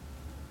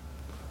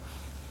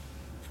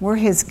 We're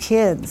his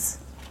kids.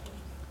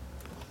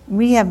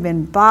 We have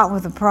been bought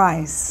with a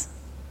price.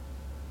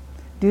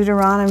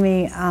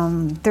 Deuteronomy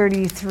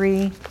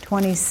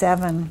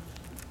 33:27.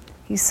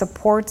 He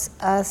supports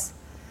us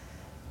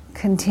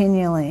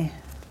continually.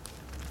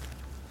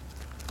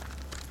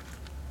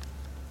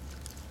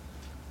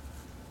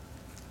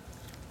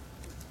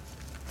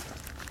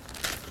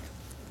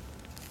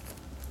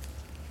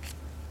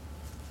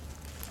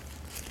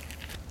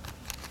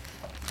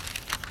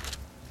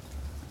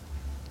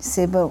 You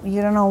say, but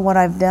you don't know what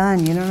I've done.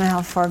 You don't know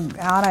how far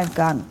out I've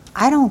gotten.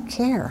 I don't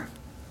care.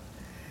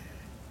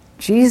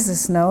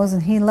 Jesus knows,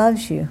 and he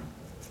loves you.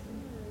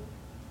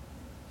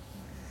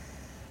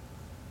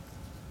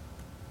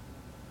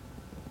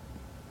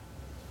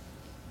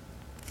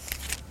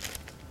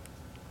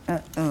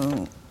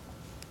 Uh-oh.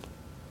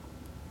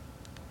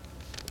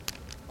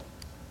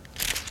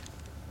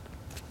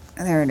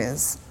 There it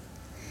is.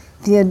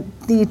 The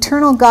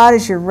eternal God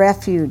is your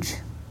refuge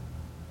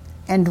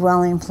and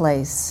dwelling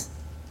place.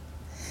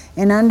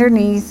 And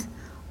underneath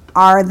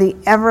are the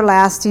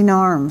everlasting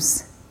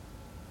arms.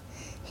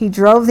 He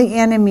drove the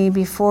enemy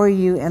before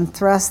you and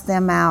thrust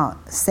them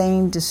out,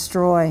 saying,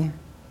 destroy.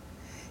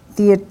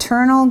 The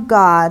eternal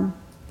God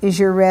is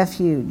your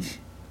refuge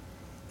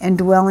and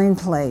dwelling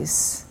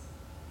place.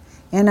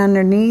 And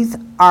underneath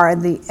are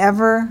the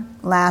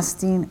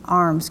everlasting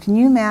arms. Can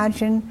you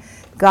imagine?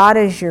 God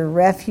is your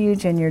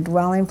refuge and your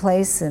dwelling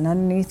place, and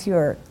underneath you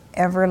are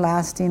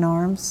everlasting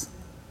arms.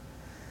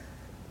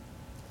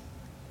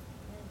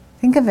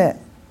 Think of it.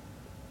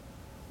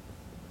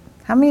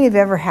 How many have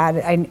ever had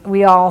it?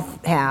 We all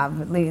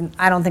have.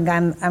 I don't think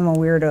I'm a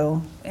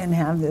weirdo and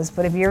have this,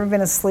 but have you ever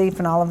been asleep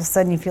and all of a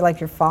sudden you feel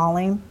like you're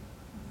falling?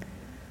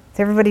 Has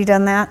everybody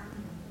done that?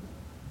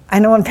 I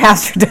know when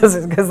Pastor does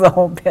it because the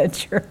whole bed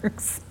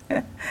jerks.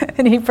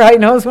 And he probably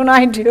knows when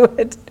I do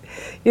it.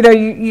 You know,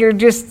 you're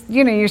just,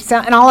 you know,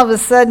 and all of a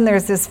sudden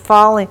there's this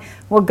falling.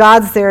 Well,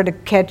 God's there to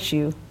catch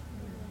you.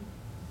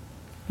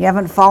 You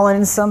haven't fallen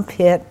in some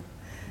pit.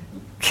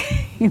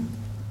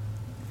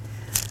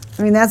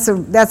 I mean, that's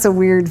a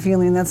weird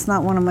feeling. That's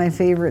not one of my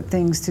favorite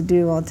things to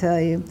do, I'll tell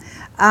you.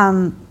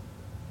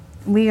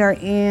 We are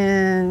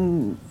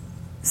in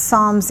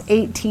Psalms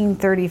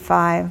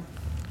 18:35.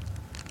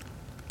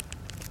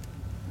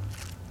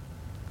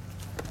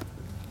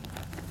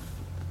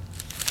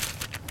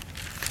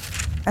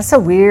 That's a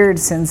weird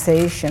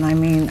sensation. I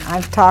mean,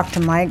 I've talked to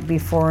Mike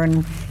before,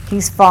 and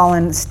he's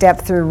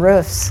stepped through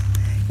roofs.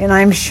 And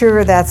I'm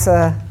sure that's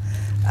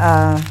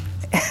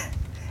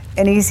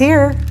and he's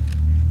here.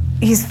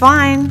 He's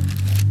fine.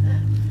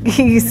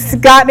 He's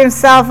gotten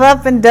himself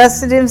up and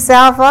dusted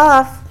himself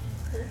off.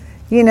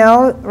 You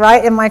know,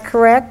 right? Am I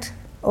correct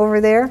over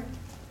there?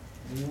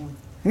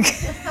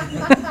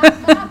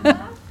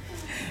 Yeah.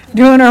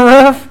 Doing a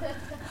roof?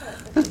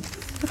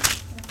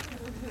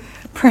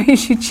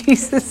 Praise you,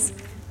 Jesus.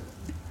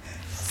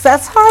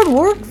 That's hard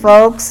work,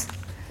 folks.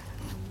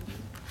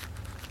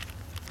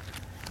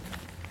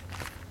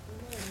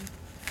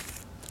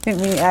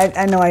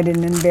 I know I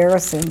didn't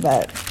embarrass him,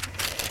 but,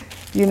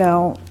 you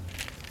know,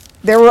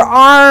 there were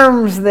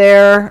arms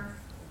there.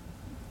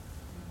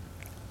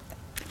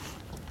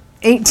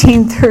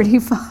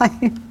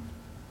 18:35.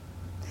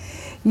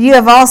 You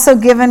have also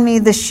given me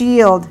the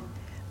shield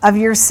of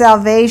your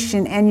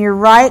salvation, and your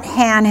right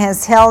hand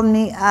has held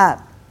me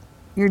up.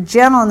 Your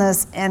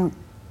gentleness and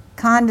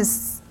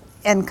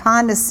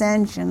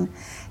condescension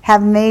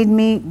have made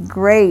me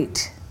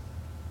great.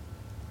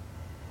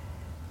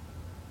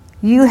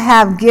 You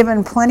have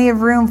given plenty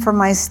of room for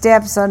my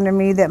steps under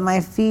me, that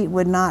my feet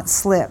would not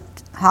slip.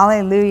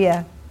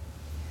 Hallelujah.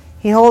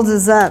 He holds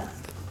us up.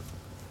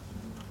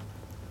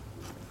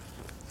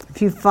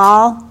 If you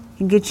fall,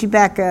 he gets you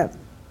back up.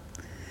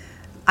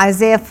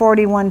 Isaiah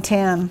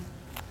 41:10.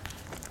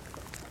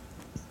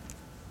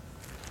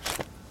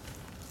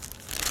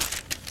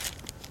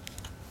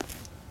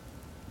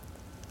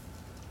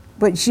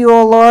 But you,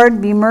 O Lord,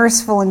 be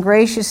merciful and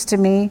gracious to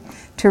me,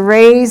 to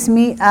raise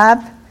me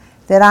up,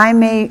 that I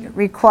may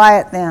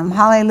requite them.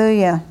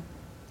 Hallelujah.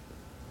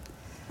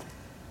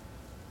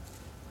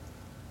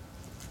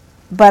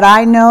 But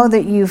I know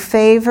that you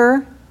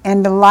favor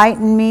and delight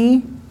in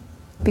me,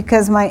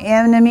 because my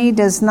enemy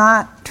does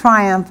not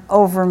triumph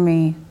over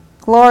me.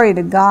 Glory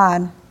to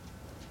God.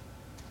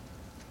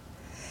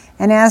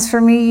 And as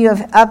for me, you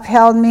have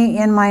upheld me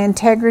in my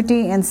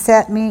integrity and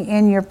set me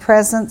in your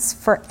presence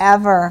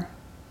forever.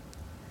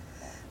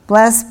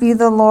 Blessed be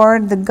the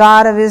Lord, the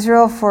God of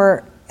Israel,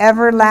 for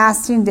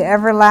everlasting to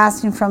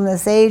everlasting, from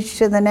this age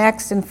to the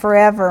next and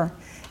forever.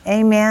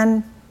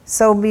 Amen.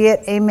 So be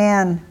it.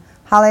 Amen.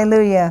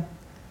 Hallelujah.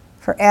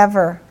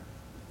 Forever.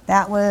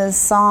 That was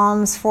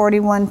Psalms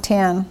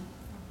 41:10.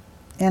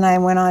 And I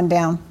went on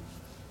down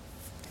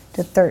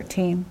to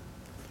 13.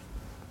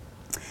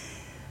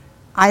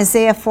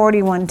 Isaiah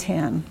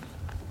 41:10.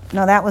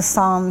 No, that was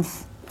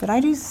Psalms. Did I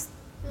do?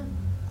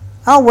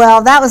 Oh,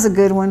 well, that was a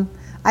good one.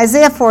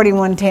 Isaiah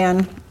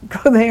 41:10.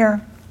 Go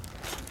there.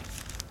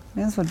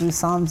 May as well do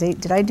Psalms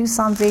 8. Did I do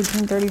Psalms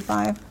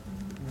 18:35?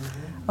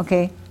 Mm-hmm.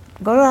 Okay.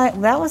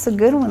 That was a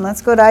good one.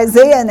 Let's go to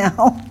Isaiah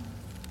now.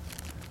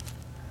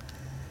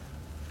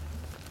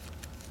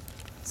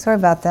 Sorry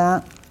about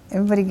that.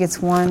 Everybody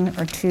gets one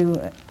or two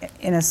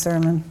in a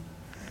sermon.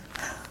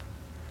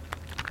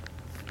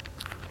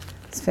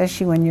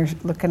 Especially when you're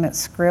looking at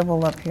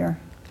scribble up here.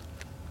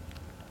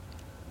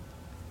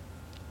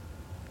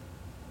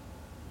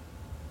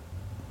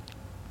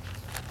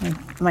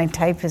 My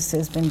typist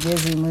has been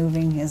busy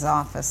moving his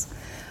office.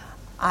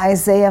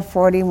 Isaiah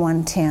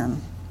 41:10.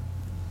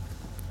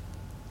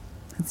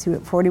 Let's see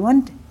what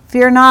 41.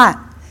 Fear not,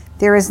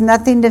 there is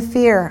nothing to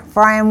fear,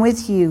 for I am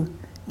with you.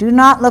 Do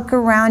not look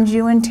around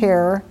you in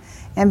terror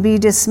and be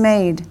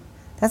dismayed.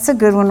 That's a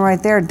good one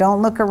right there.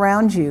 Don't look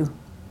around you.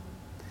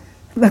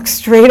 Look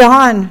straight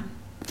on.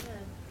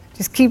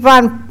 Just keep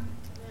on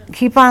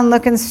Keep on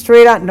looking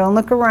straight on. Don't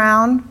look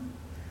around.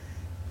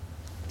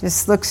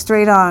 Just look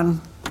straight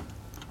on.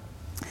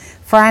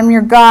 For I am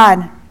your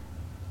God.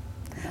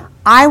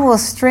 I will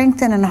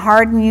strengthen and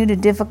harden you to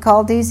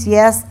difficulties.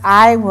 Yes,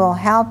 I will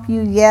help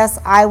you. Yes,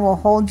 I will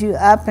hold you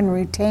up and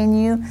retain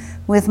you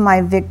with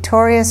my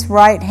victorious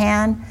right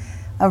hand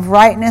of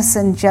rightness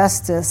and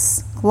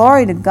justice.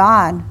 Glory to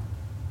God.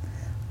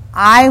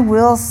 I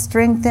will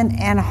strengthen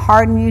and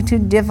harden you to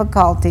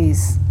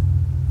difficulties.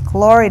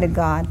 Glory to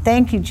God.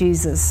 Thank you,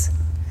 Jesus.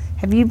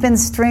 Have you been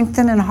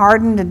strengthened and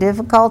hardened to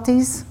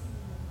difficulties?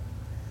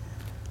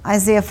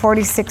 Isaiah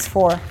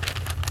 46:4.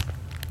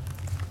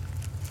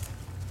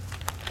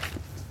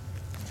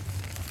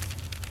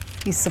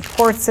 He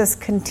supports us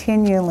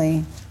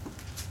continually.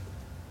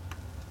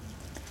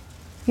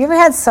 You ever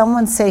had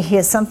someone say he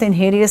has something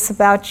hideous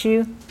about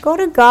you? Go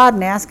to God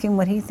and ask him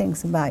what he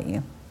thinks about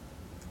you.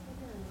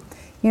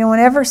 You know,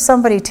 whenever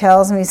somebody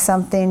tells me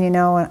something, and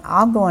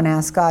I'll go and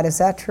ask God, is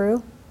that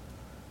true?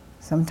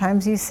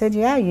 Sometimes he said,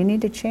 yeah, you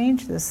need to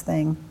change this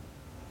thing.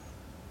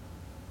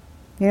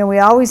 We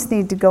always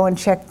need to go and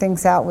check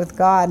things out with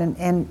God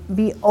and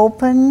be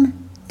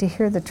open to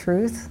hear the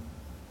truth.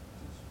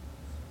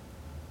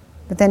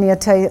 But then he'll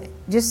tell you,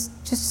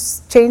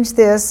 just change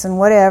this and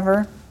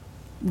whatever.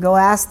 Go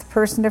ask the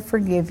person to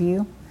forgive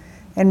you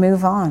and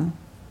move on.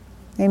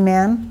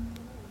 Amen?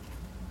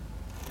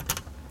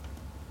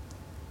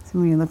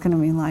 Some of you looking at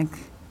me like,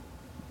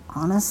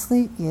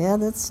 honestly, yeah,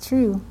 that's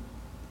true.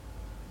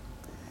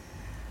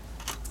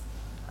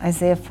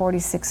 Isaiah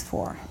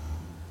 46:4.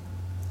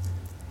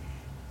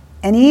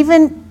 And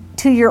even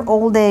to your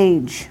old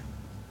age,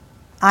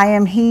 I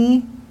am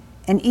he,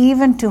 and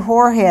even to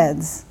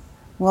whoreheads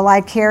will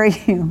I carry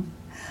you.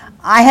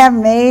 I have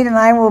made and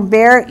I will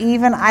bear,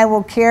 even I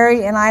will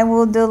carry and I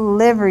will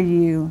deliver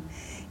you.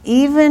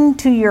 Even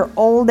to your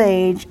old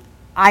age,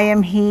 I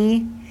am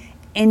he,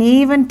 and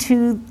even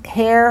to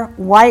hair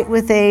white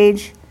with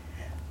age,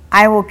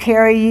 I will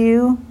carry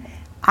you.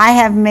 I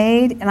have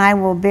made and I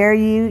will bear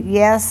you.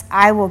 Yes,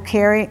 I will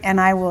carry and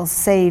I will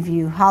save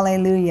you.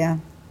 Hallelujah.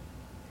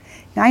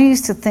 Now, I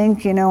used to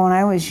think, when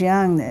I was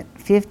young, that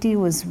 50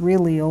 was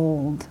really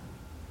old.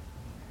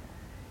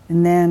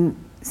 And then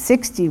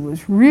 60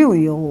 was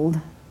really old.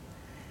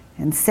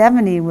 And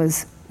 70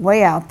 was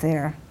way out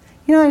there.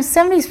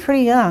 70 is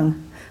pretty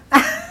young.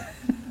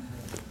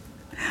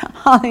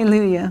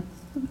 Hallelujah.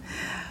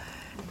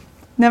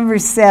 Number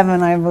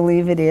 7, I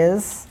believe it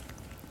is.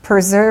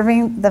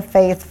 Preserving the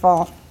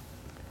faithful.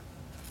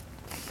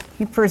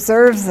 He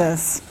preserves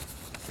us.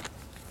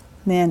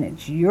 Then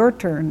it's your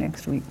turn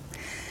next week.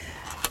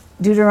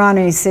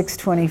 Deuteronomy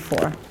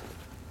 6:24.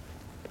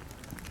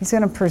 He's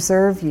going to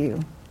preserve you.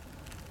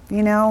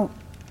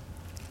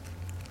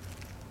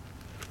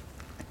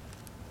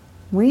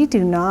 We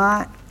do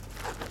not.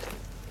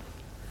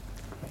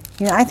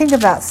 I think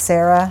about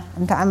Sarah.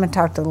 I'm going to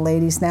talk to the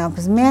ladies now,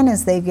 because men,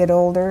 as they get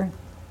older,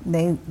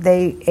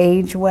 they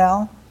age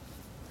well.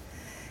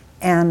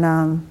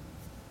 And,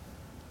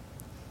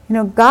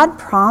 God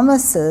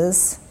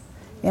promises,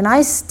 and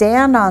I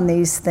stand on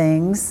these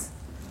things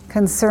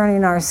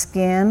concerning our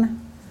skin,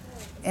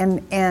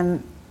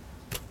 and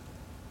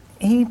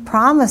he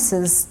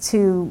promises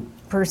to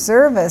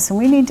preserve us, and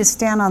we need to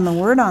stand on the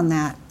word on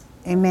that.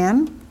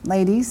 Amen,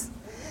 ladies?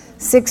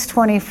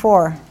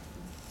 6:24.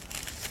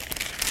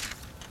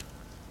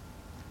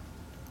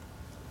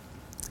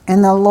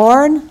 And the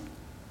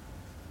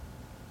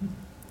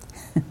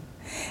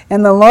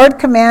Lord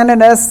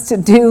commanded us to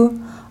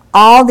do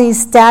all these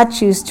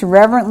statutes, to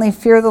reverently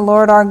fear the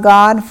Lord our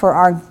God for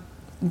our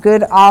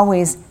good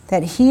always,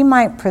 that he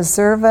might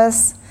preserve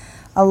us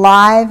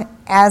alive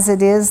as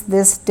it is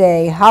this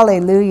day.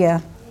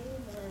 Hallelujah.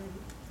 Amen.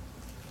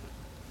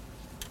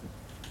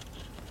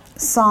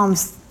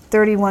 Psalms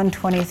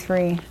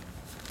 31:23.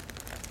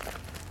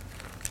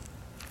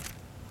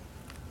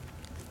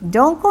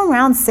 Don't go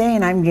around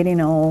saying I'm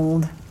getting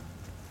old.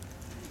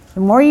 The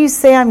more you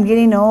say I'm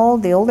getting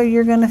old, the older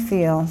you're going to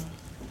feel.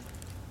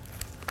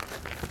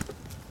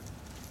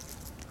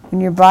 When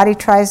your body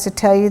tries to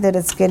tell you that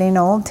it's getting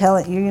old, tell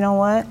it, you know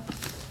what?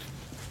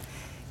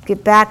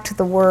 Get back to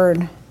the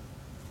Word.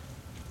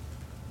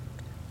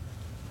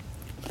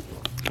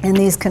 And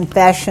these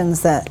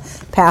confessions that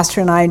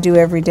Pastor and I do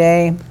every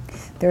day,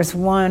 there's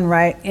one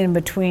right in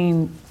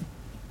between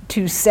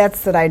 2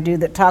 sets that I do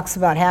that talks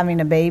about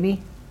having a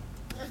baby.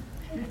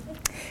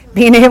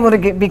 Being able to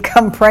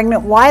become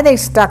pregnant. Why they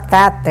stuck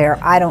that there,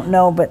 I don't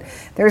know. But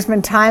there's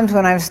been times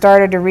when I've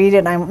started to read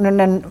it and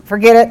no,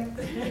 forget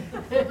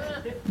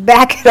it.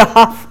 Back it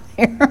off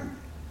here.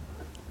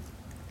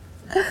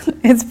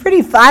 It's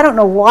pretty, I don't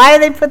know why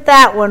they put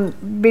that one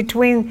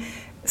between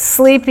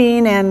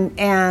sleeping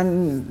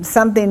and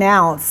something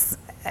else.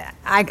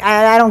 I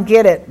don't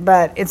get it,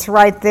 but it's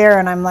right there,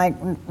 and I'm like,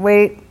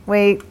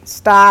 wait,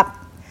 stop.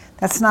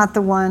 That's not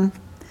the one.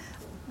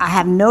 I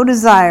have no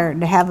desire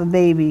to have a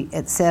baby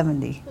at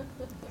 70.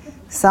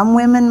 Some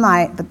women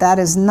might, but that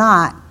is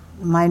not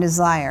my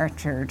desire,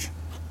 church.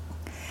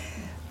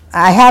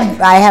 I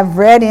have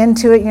read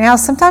into it. You know,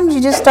 sometimes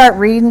you just start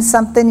reading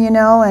something, you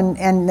know,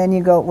 and then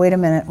you go, wait a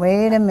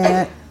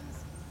minute,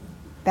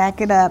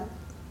 back it up.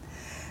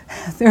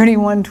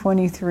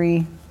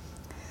 31:23.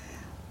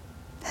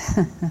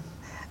 I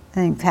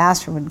think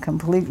Pastor would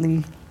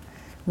completely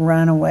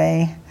run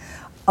away.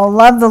 Oh,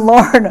 love the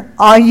Lord,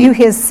 all you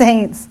his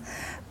saints.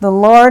 The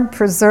Lord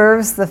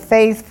preserves the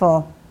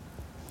faithful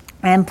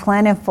and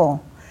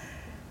plentiful,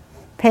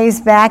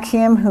 pays back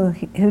him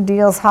who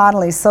deals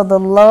haughtily. So the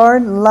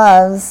Lord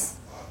loves,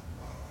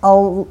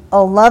 oh,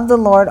 love the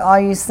Lord, all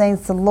you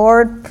saints. The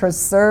Lord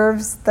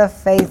preserves the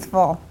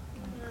faithful.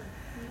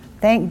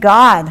 Thank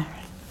God.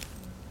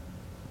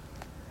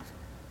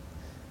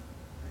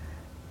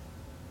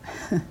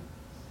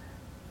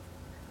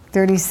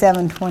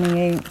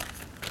 $37.28.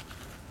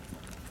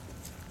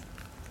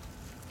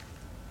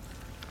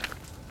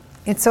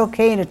 It's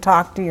okay to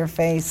talk to your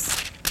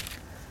face,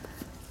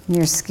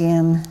 your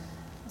skin.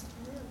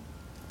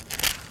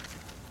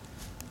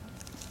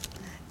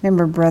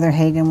 Remember Brother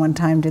Hagin one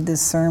time did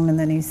this sermon,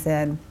 then he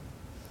said,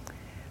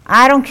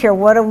 I don't care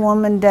what a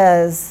woman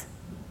does,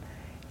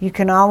 you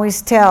can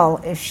always tell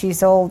if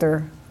she's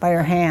older by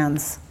her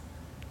hands.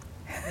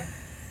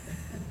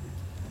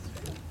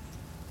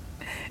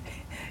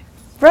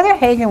 Brother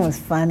Hagin was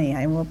funny,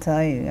 I will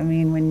tell you. I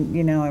mean, when,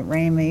 you know, at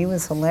Rhema, he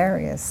was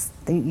hilarious.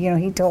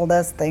 He told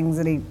us things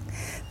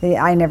that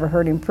I never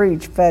heard him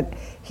preach, but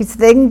he said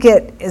they can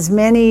get as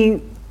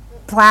many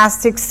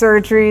plastic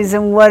surgeries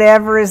and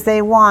whatever as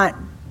they want,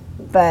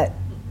 but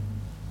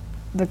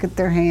look at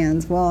their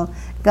hands. Well,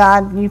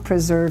 God, you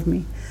preserve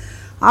me.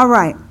 All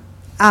right,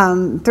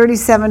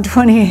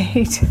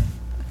 37:28.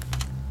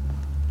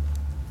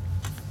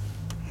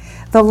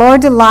 The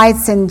Lord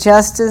delights in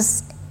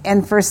justice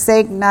and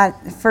forsaking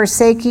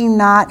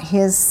not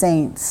his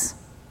saints,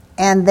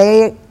 and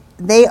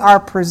they are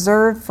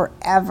preserved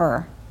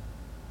forever.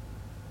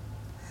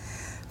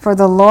 For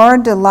the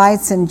Lord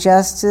delights in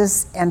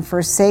justice and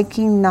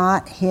forsaking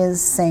not his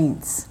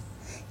saints.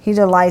 He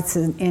delights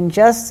in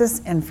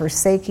justice and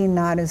forsaking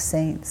not his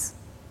saints.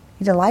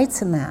 He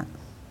delights in that.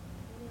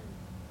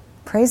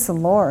 Praise the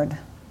Lord.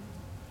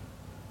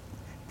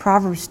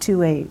 Proverbs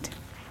 2:8.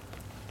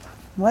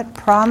 What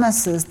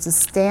promises to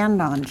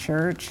stand on,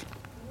 church?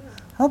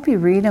 Hope you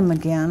read them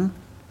again.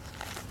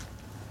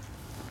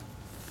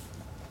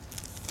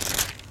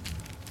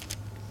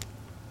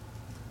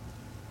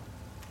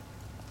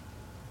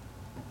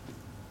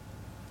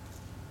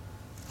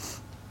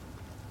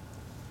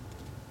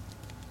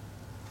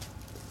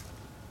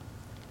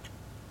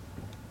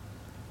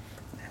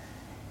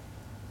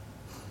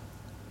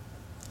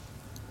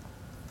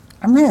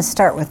 I'm going to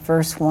start with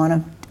verse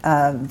 1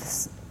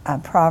 of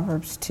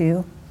Proverbs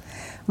 2.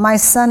 My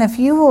son, if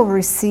you will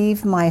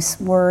receive my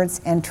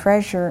words and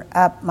treasure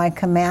up my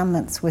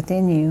commandments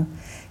within you,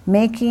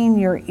 making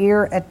your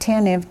ear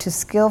attentive to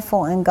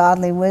skillful and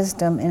godly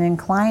wisdom, and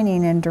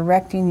inclining and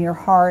directing your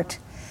heart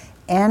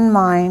and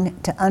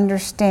mind to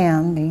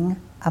understanding,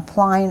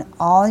 applying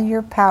all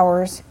your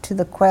powers to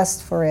the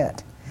quest for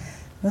it.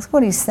 That's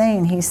what he's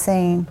saying. He's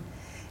saying,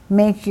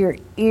 make your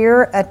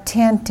ear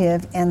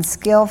attentive and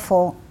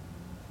skillful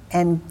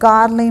and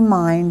godly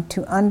mind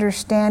to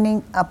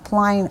understanding,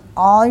 applying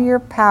all your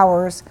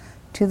powers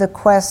to the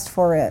quest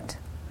for it.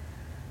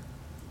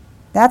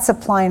 That's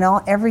applying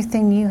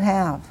everything you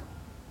have.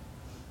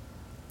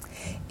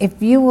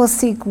 If you will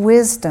seek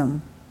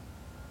wisdom,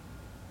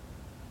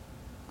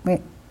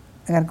 wait,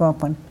 I gotta go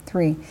up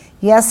 3.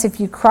 Yes, if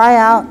you cry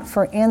out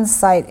for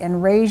insight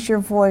and raise your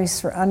voice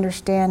for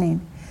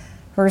understanding.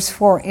 Verse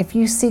 4, if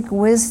you seek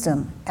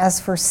wisdom as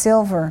for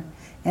silver,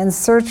 and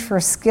search for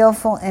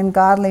skillful and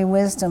godly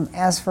wisdom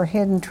as for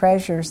hidden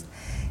treasures,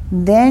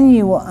 then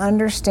you will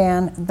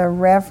understand the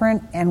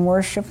reverent and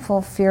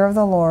worshipful fear of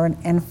the Lord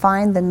and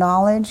find the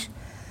knowledge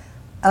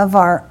of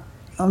our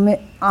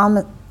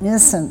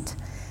omniscient.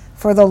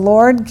 For the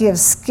Lord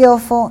gives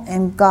skillful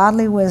and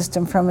godly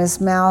wisdom, from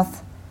his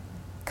mouth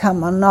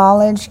come a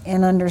knowledge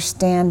and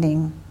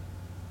understanding.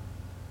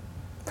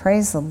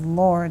 Praise the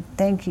Lord.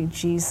 Thank you,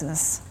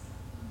 Jesus.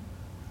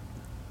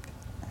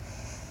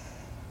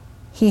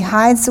 He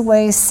hides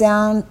away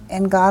sound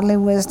and godly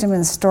wisdom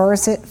and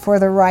stores it for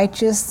the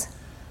righteous,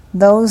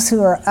 those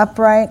who are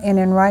upright and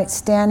in right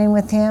standing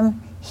with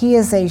him. He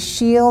is a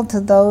shield to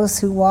those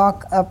who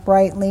walk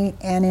uprightly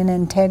and in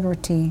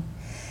integrity.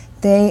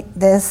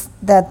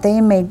 That they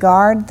may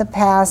guard the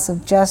paths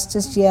of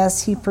justice.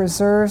 Yes, he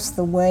preserves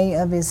the way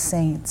of his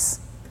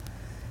saints.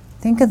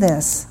 Think of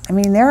this. I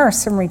mean, there are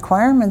some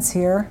requirements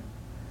here,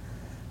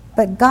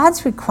 but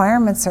God's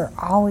requirements are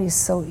always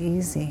so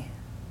easy.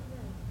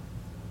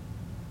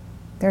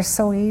 They're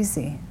so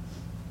easy.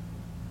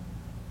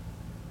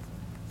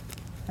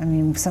 I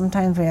mean,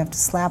 sometimes we have to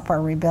slap our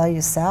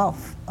rebellious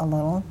self a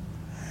little.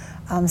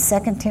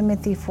 2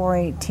 Timothy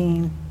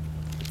 4:18.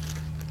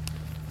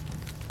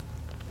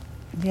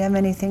 Do you have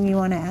anything you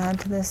want to add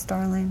to this,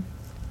 Darlene?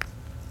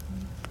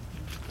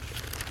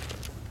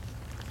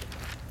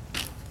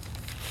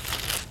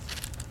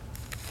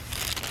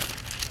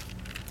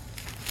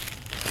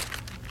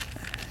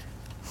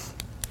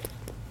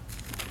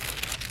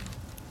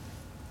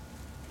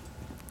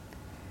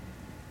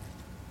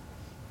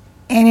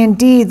 And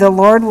indeed, the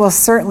Lord will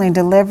certainly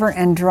deliver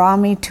and draw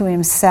me to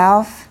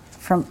himself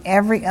from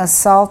every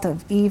assault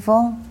of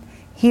evil.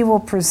 He will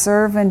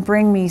preserve and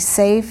bring me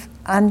safe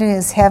unto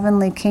his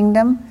heavenly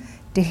kingdom.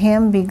 To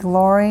him be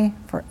glory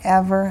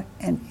forever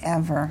and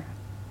ever.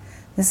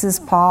 This is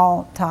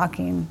Paul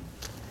talking.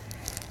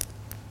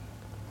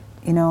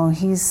 You know,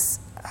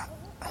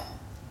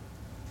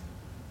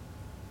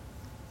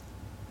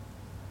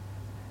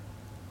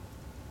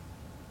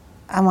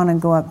 I want to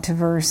go up to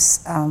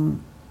verse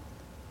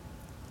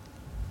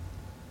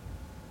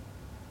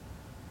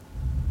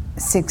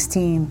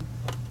 16.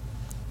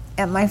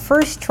 At my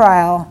first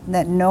trial,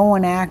 that no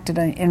one acted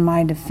in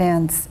my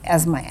defense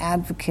as my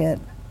advocate,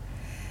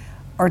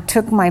 or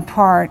took my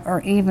part,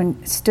 or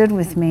even stood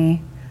with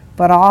me,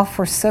 but all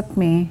forsook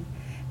me,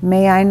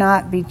 may I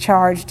not be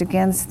charged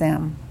against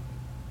them.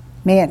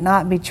 May it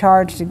not be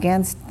charged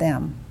against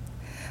them.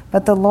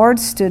 But the Lord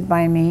stood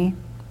by me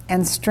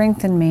and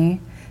strengthened me,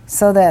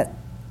 so that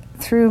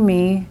through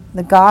me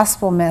the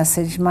gospel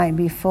message might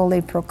be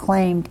fully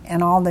proclaimed,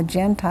 and all the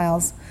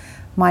Gentiles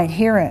might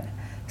hear it.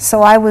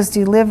 So I was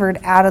delivered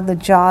out of the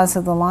jaws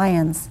of the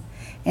lions.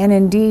 And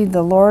indeed,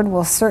 the Lord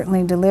will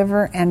certainly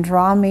deliver and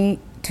draw me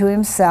to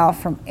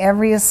himself from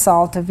every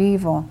assault of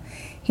evil.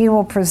 He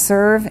will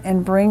preserve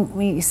and bring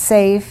me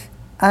safe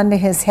unto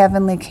his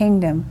heavenly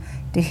kingdom.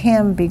 To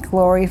him be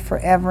glory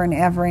forever and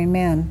ever.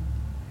 Amen.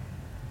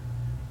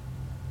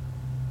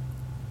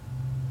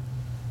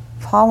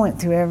 Paul went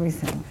through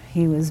everything.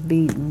 He was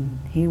beaten.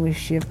 He was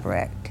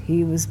shipwrecked.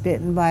 He was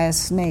bitten by a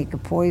snake, a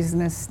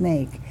poisonous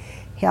snake.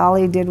 All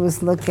he did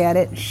was look at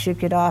it and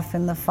shook it off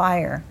in the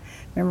fire.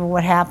 Remember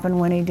what happened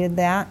when he did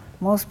that?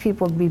 Most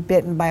people would be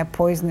bitten by a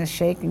poisonous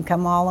snake and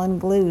come all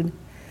unglued.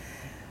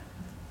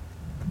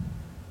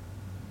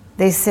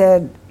 They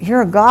said,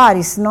 "You're a god."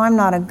 He said, "No, I'm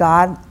not a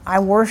god. I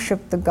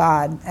worship the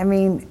God." I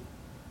mean,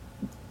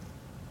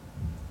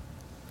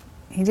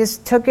 he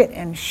just took it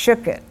and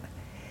shook it.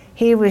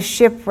 He was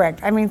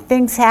shipwrecked. I mean,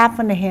 things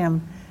happened to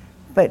him,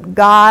 but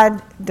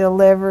God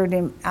delivered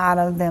him out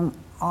of them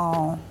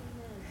all.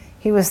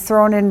 He was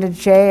thrown into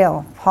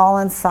jail, Paul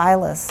and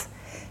Silas.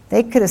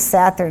 They could have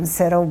sat there and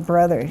said, "Oh,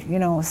 brother," you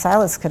know,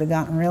 Silas could have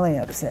gotten really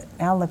upset.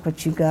 "Now look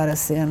what you got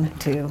us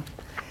into.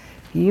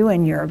 You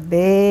and your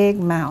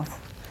big mouth."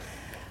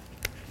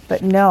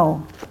 But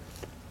no,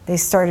 they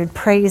started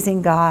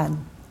praising God.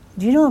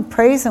 Do you know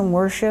praise and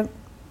worship?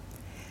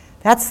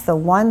 That's the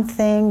one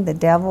thing the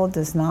devil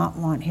does not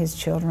want his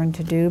children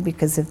to do,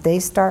 because if they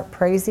start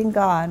praising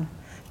God,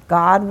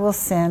 God will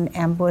send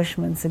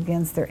ambushments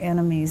against their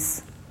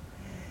enemies.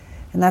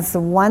 And that's the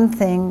one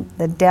thing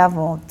the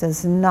devil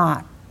does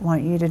not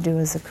want you to do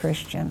as a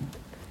Christian.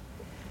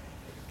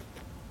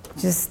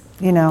 Just,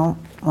 you know,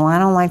 "Well, I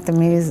don't like the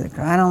music,"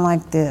 or "I don't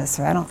like this,"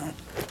 or "I don't."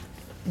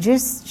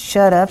 Just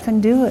shut up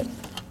and do it.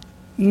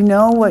 You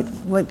know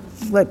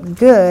what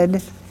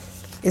good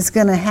is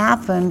going to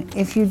happen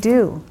if you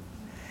do.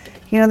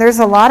 You know, there's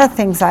a lot of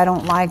things I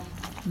don't like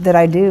that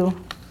I do,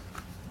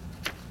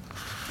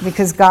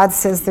 because God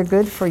says they're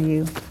good for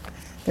you.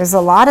 There's a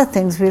lot of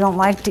things we don't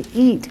like to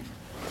eat,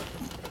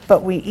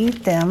 but we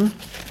eat them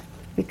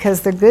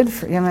because they're good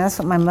for you. I mean, that's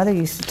what my mother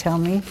used to tell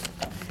me.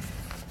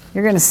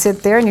 You're going to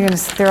sit there and you're going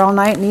to sit there all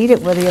night and eat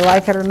it, whether you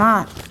like it or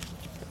not.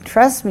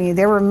 Trust me,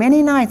 there were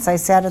many nights I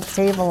sat at the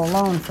table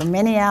alone for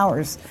many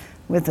hours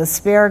with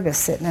asparagus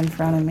sitting in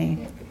front of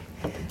me.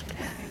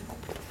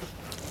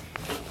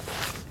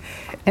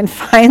 And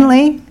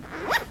finally,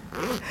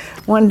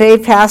 one day,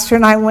 Pastor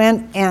and I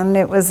went, and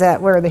it was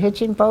at the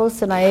Hitching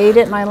Post, and I ate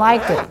it and I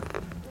liked it.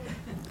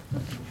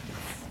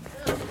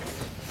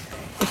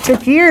 It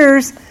took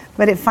years,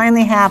 but it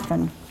finally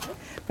happened.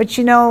 But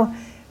you know,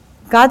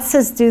 God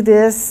says do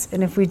this,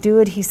 and if we do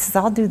it, he says,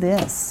 "I'll do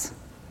this."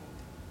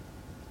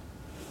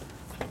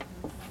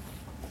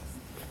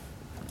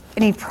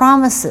 And he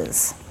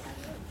promises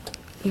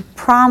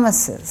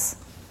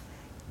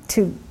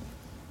to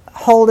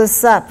hold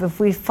us up. If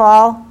we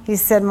fall, he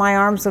said, "My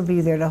arms will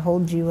be there to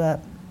hold you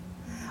up.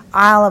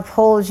 I'll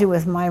uphold you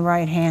with my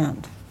right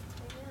hand."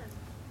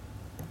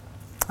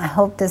 I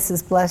hope this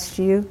has blessed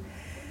you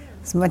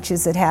as much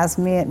as it has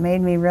me. It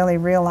made me really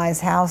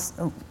realize how,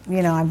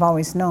 you know, I've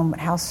always known, but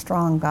how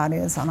strong God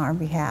is on our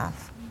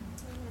behalf.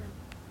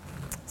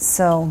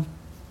 So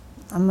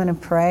I'm going to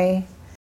pray.